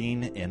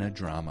 acting in a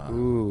drama.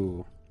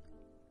 Ooh.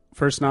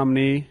 First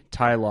nominee,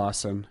 Ty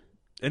Lawson.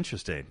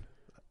 Interesting.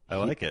 I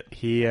like it.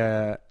 He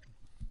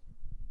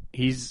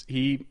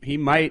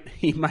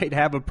might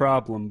have a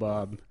problem,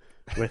 Bob,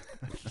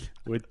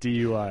 with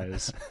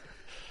DUIs.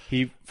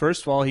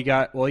 First of all, he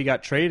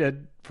got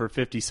traded for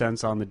 50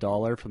 cents on the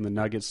dollar from the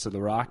Nuggets to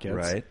the Rockets.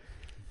 Right.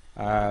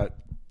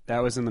 That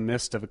was in the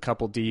midst of a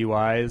couple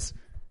DUIs.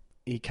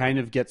 He kind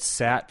of gets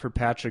sat for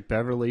Patrick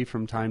Beverley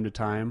from time to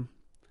time.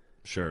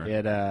 Sure.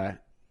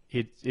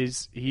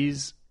 It's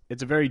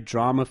a very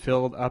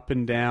drama-filled, up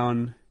and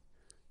down.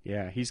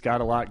 Yeah, he's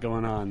got a lot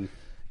going on.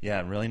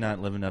 Yeah, really not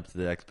living up to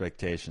the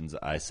expectations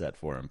I set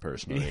for him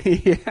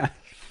personally. Yeah.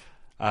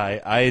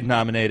 I had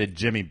nominated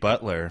Jimmy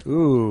Butler.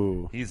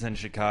 Ooh. He's in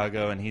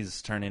Chicago, and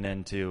he's turning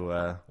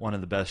into one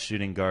of the best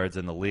shooting guards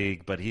in the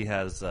league, but he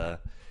has a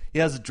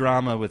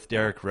drama with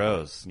Derrick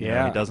Rose. You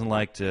know, he doesn't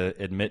like to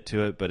admit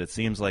to it, but it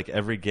seems like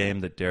every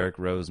game that Derrick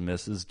Rose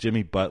misses,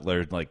 Jimmy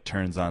Butler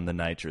turns on the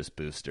nitrous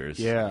boosters.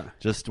 Yeah.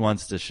 Just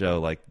wants to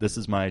show, this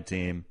is my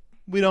team.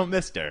 We don't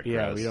miss Derrick Rose.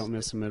 Yeah, we don't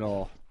miss him at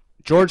all.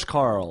 George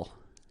Karl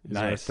is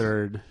our Nice.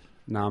 third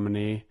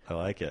nominee. I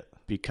like it.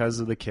 Because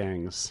of the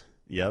Kings.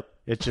 Yep.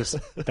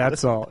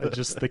 That's all. It's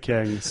just the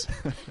Kings.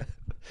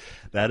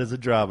 That is a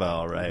drama,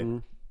 all right.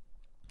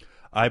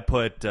 Mm-hmm. I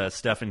put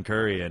Stephen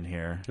Curry in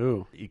here.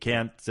 Ooh. You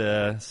can't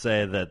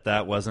say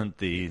that wasn't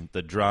the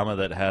drama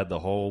that had the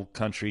whole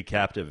country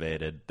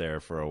captivated there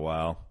for a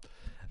while.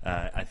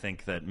 I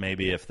think that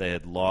maybe if they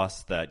had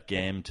lost that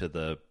game to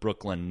the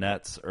Brooklyn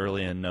Nets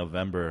early in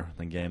November,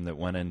 the game that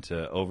went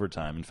into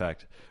overtime. In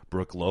fact,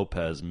 Brook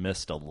Lopez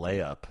missed a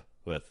layup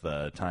with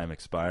time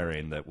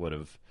expiring that would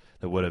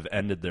have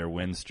ended their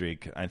win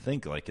streak, I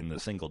think, like in the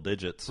single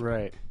digits.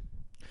 Right.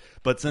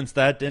 But since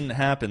that didn't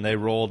happen, they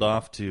rolled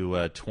off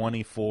to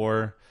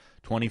 24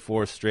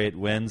 straight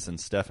wins, and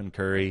Stephen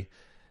Curry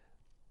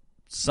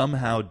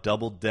somehow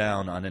doubled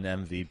down on an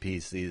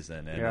MVP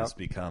season and has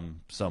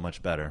become so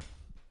much better.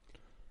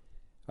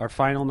 Our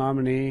final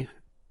nominee,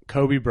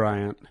 Kobe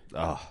Bryant.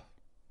 Oh,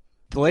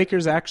 The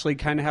Lakers actually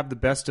kind of have the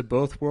best of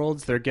both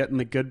worlds. They're getting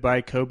the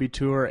Goodbye Kobe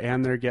tour,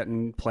 and they're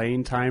getting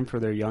playing time for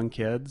their young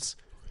kids.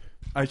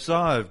 I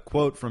saw a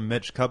quote from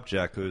Mitch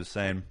Kupchak who was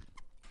saying,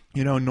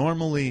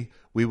 normally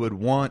we would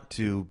want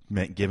to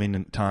make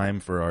giving time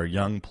for our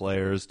young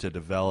players to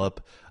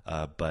develop,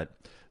 but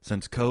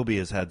since Kobe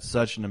has had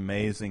such an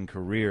amazing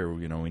career,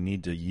 we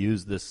need to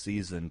use this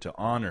season to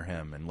honor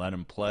him and let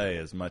him play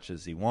as much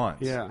as he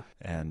wants. Yeah.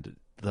 And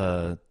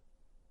the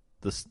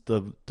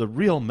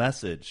real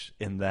message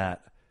in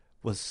that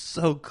was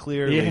so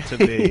clearly to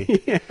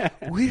me.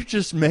 We're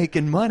just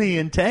making money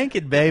and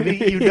tanking,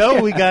 baby.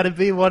 We got to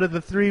be one of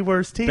the 3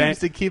 worst teams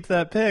to keep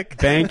that pick.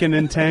 Banking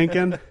and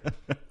tanking.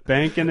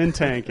 Banking and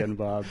tanking,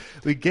 Bob.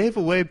 We gave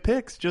away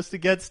picks just to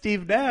get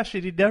Steve Nash,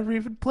 and he never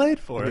even played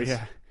for us.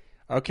 Yeah.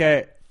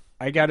 Okay,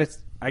 I got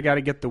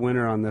to get the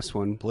winner on this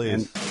one. Please.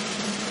 And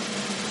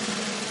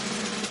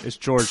it's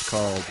George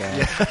Karl,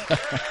 Bob.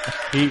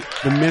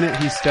 The minute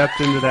he stepped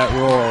into that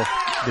role,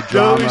 the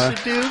drama. What we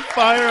should do?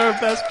 Fire our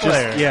best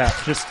player.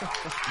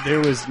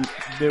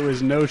 There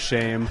was no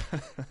shame.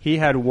 He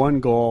had one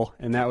goal,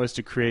 and that was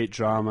to create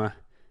drama,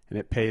 and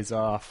it pays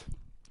off.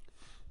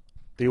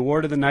 The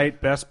award of the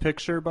night, Best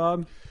Picture,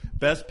 Bob?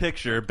 Best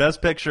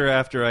Picture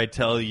after I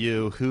tell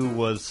you who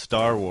was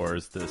Star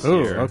Wars this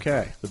Ooh, year.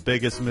 okay. The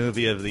biggest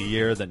movie of the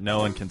year that no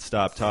one can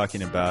stop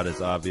talking about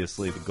is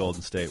obviously the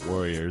Golden State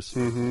Warriors.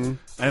 Mm-hmm.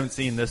 I haven't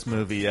seen this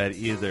movie yet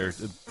either,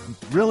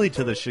 really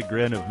to the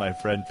chagrin of my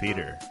friend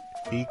Peter.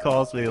 He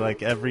calls me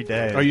like every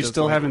day. Oh, you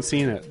still haven't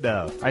seen it?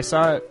 No. I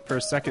saw it for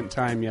a second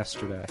time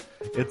yesterday.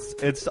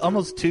 It's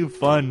almost too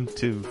fun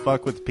to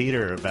fuck with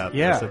Peter about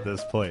this at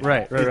this point.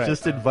 Right. He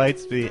just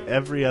invites me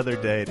every other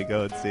day to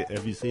go and see it.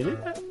 Have you seen it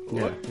yet?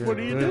 Yeah. What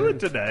are you doing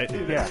tonight?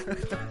 Yeah.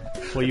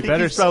 Well, you I think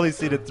better he's probably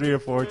seen it 3 or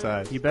 4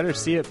 times. You better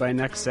see it by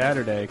next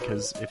Saturday,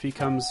 because if he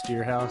comes to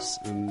your house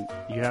and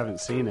you haven't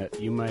seen it,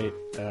 you might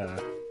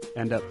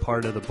end up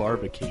part of the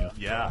barbecue.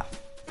 Yeah.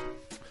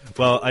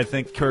 Well, I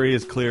think Curry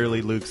is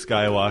clearly Luke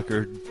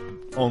Skywalker,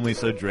 only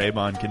so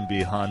Draymond can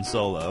be Han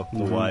Solo, the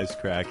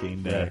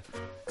wisecracking,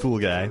 cool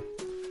guy.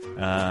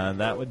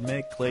 That would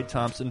make Klay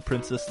Thompson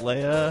Princess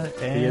Leia,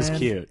 and he is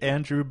cute.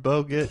 Andrew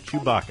Bogut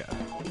Chewbacca.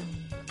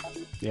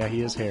 Yeah,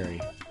 he is hairy.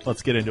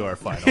 Let's get into our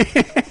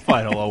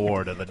final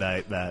award of the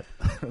night, Matt.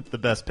 The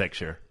Best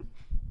Picture.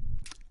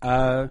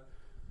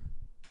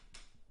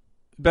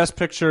 Best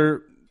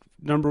Picture,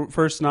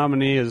 first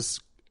nominee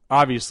is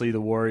obviously The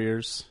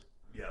Warriors.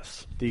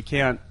 Yes.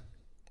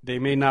 They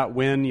may not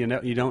win. You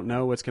don't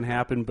know what's going to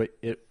happen, but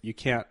you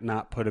can't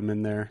not put them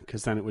in there,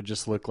 because then it would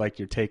just look like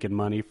you're taking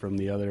money from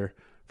the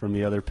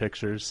other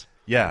pictures.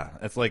 Yeah,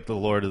 it's like the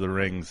Lord of the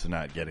Rings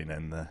not getting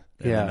in the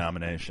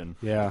nomination.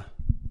 Yeah.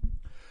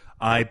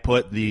 I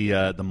put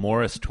the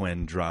Morris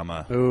twin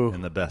drama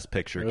in the Best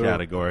Picture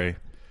category,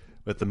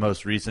 with the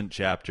most recent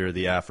chapter,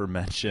 the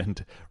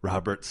aforementioned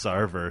Robert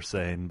Sarver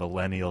saying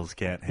millennials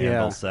can't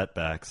handle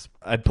setbacks.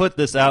 I'd put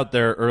this out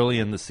there early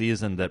in the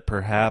season that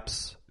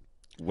perhaps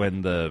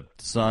when the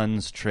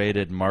Suns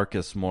traded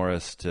Marcus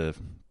Morris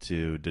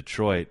to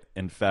Detroit,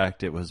 in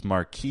fact, it was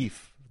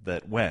Markieff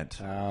that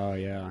went. Oh,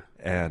 yeah.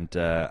 And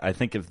I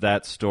think if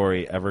that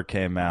story ever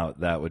came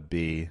out, that would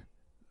be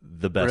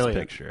the Best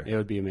Picture. It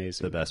would be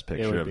amazing. The Best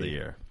Picture of the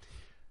year.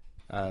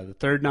 The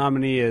third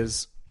nominee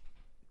is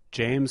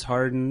James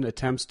Harden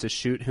attempts to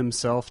shoot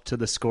himself to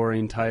the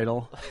scoring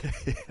title.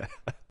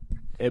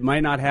 It might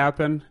not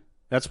happen.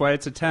 That's why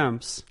it's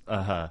attempts.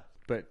 Uh-huh.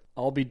 But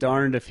I'll be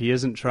darned if he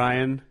isn't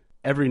trying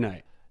every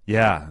night.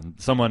 Yeah.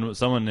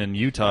 Someone in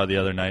Utah the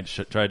other night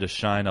tried to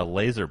shine a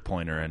laser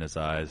pointer in his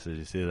eyes. Did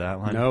you see that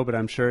one? No, but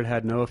I'm sure it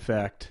had no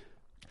effect.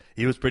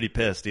 He was pretty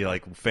pissed. He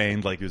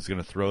feigned like he was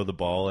going to throw the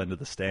ball into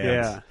the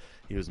stands. Yeah.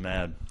 He was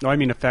mad. No, I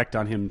mean effect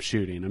on him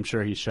shooting. I'm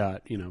sure he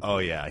shot, Oh,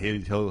 yeah.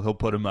 He'll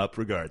put him up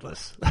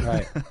regardless.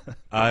 Right.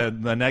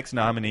 The next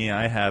nominee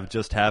I have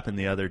just happened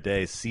the other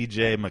day.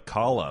 C.J.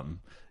 McCollum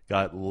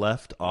got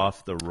left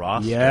off the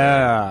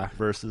roster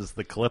versus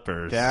the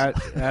Clippers.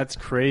 That's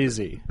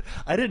crazy.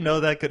 I didn't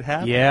know that could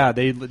happen. Yeah,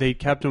 they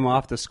kept him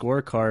off the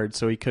scorecard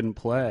so he couldn't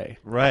play.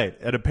 Right.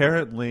 And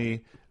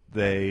apparently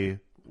they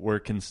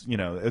were,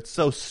 it's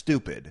so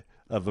stupid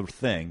of a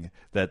thing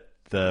that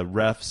the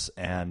refs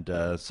and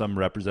some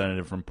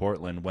representative from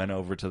Portland went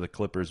over to the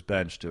Clippers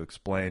bench to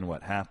explain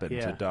what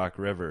happened to Doc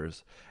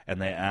Rivers. And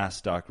they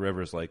asked Doc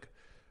Rivers,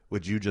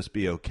 would you just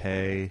be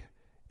okay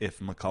if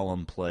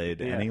McCollum played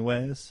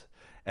anyways?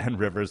 And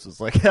Rivers was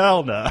like,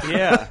 hell no.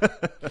 Yeah.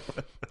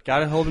 Got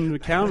to hold him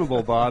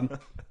accountable, Bob.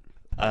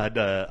 On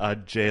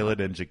Jalen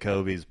and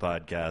Jacoby's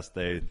podcast,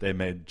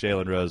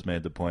 Jalen Rose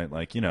made the point,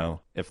 like,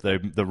 if the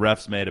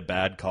refs made a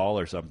bad call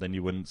or something,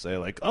 you wouldn't say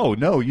like, oh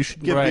no, you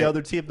should give the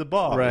other team the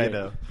ball,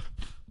 right?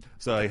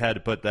 So I had to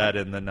put that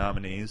in the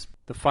nominees.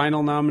 The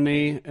final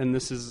nominee, and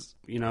this is,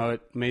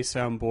 it may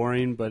sound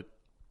boring, but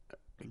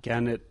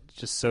again, it's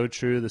just so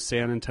true. The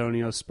San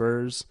Antonio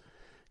Spurs,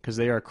 because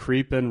they are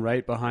creeping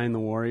right behind the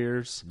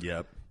Warriors.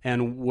 Yep.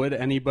 And would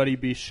anybody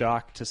be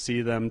shocked to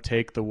see them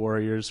take the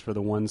Warriors for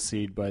the 1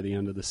 seed by the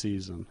end of the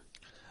season?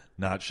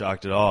 Not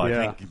shocked at all.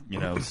 Yeah. I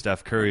think,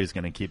 Steph Curry is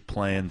going to keep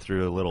playing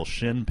through a little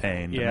shin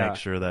pain to make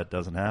sure that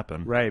doesn't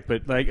happen. Right,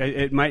 but like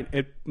it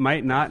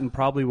might not and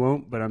probably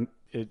won't, but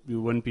we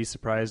wouldn't be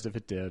surprised if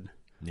it did.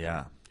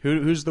 Yeah.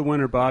 Who's the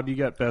winner, Bob? You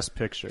got Best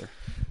Picture.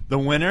 The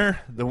winner,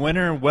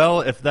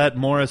 well, if that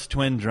Morris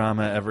twin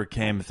drama ever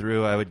came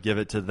through, I would give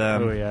it to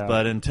them. Oh, yeah.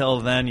 But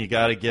until then, you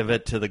got to give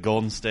it to the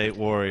Golden State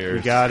Warriors.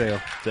 You got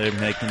to. They're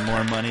making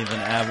more money than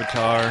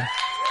Avatar,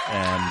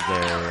 and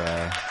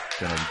they're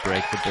going to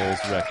break the Bulls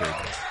record.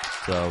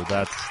 So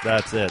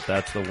that's it.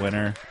 That's the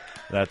winner.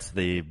 That's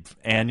the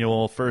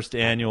first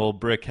annual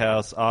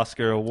Brickhouse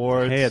Oscar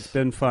Awards. Hey, it's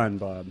been fun,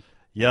 Bob.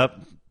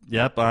 Yep.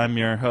 I'm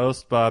your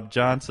host, Bob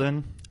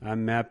Johnson.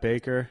 I'm Matt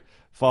Baker.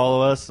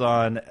 Follow us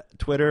on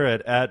Twitter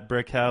at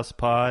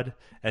BrickHousePod.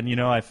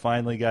 And, I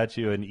finally got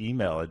you an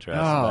email address,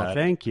 Oh, Matt.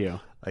 thank you.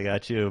 I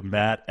got you,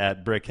 Matt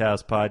at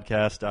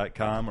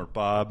BrickHousePodcast.com or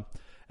Bob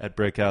at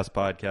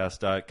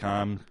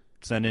BrickHousePodcast.com.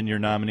 Send in your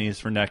nominees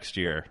for next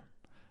year,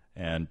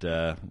 and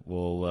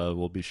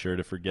we'll be sure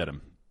to forget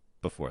them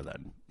before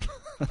then.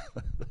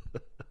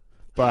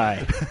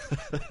 Bye.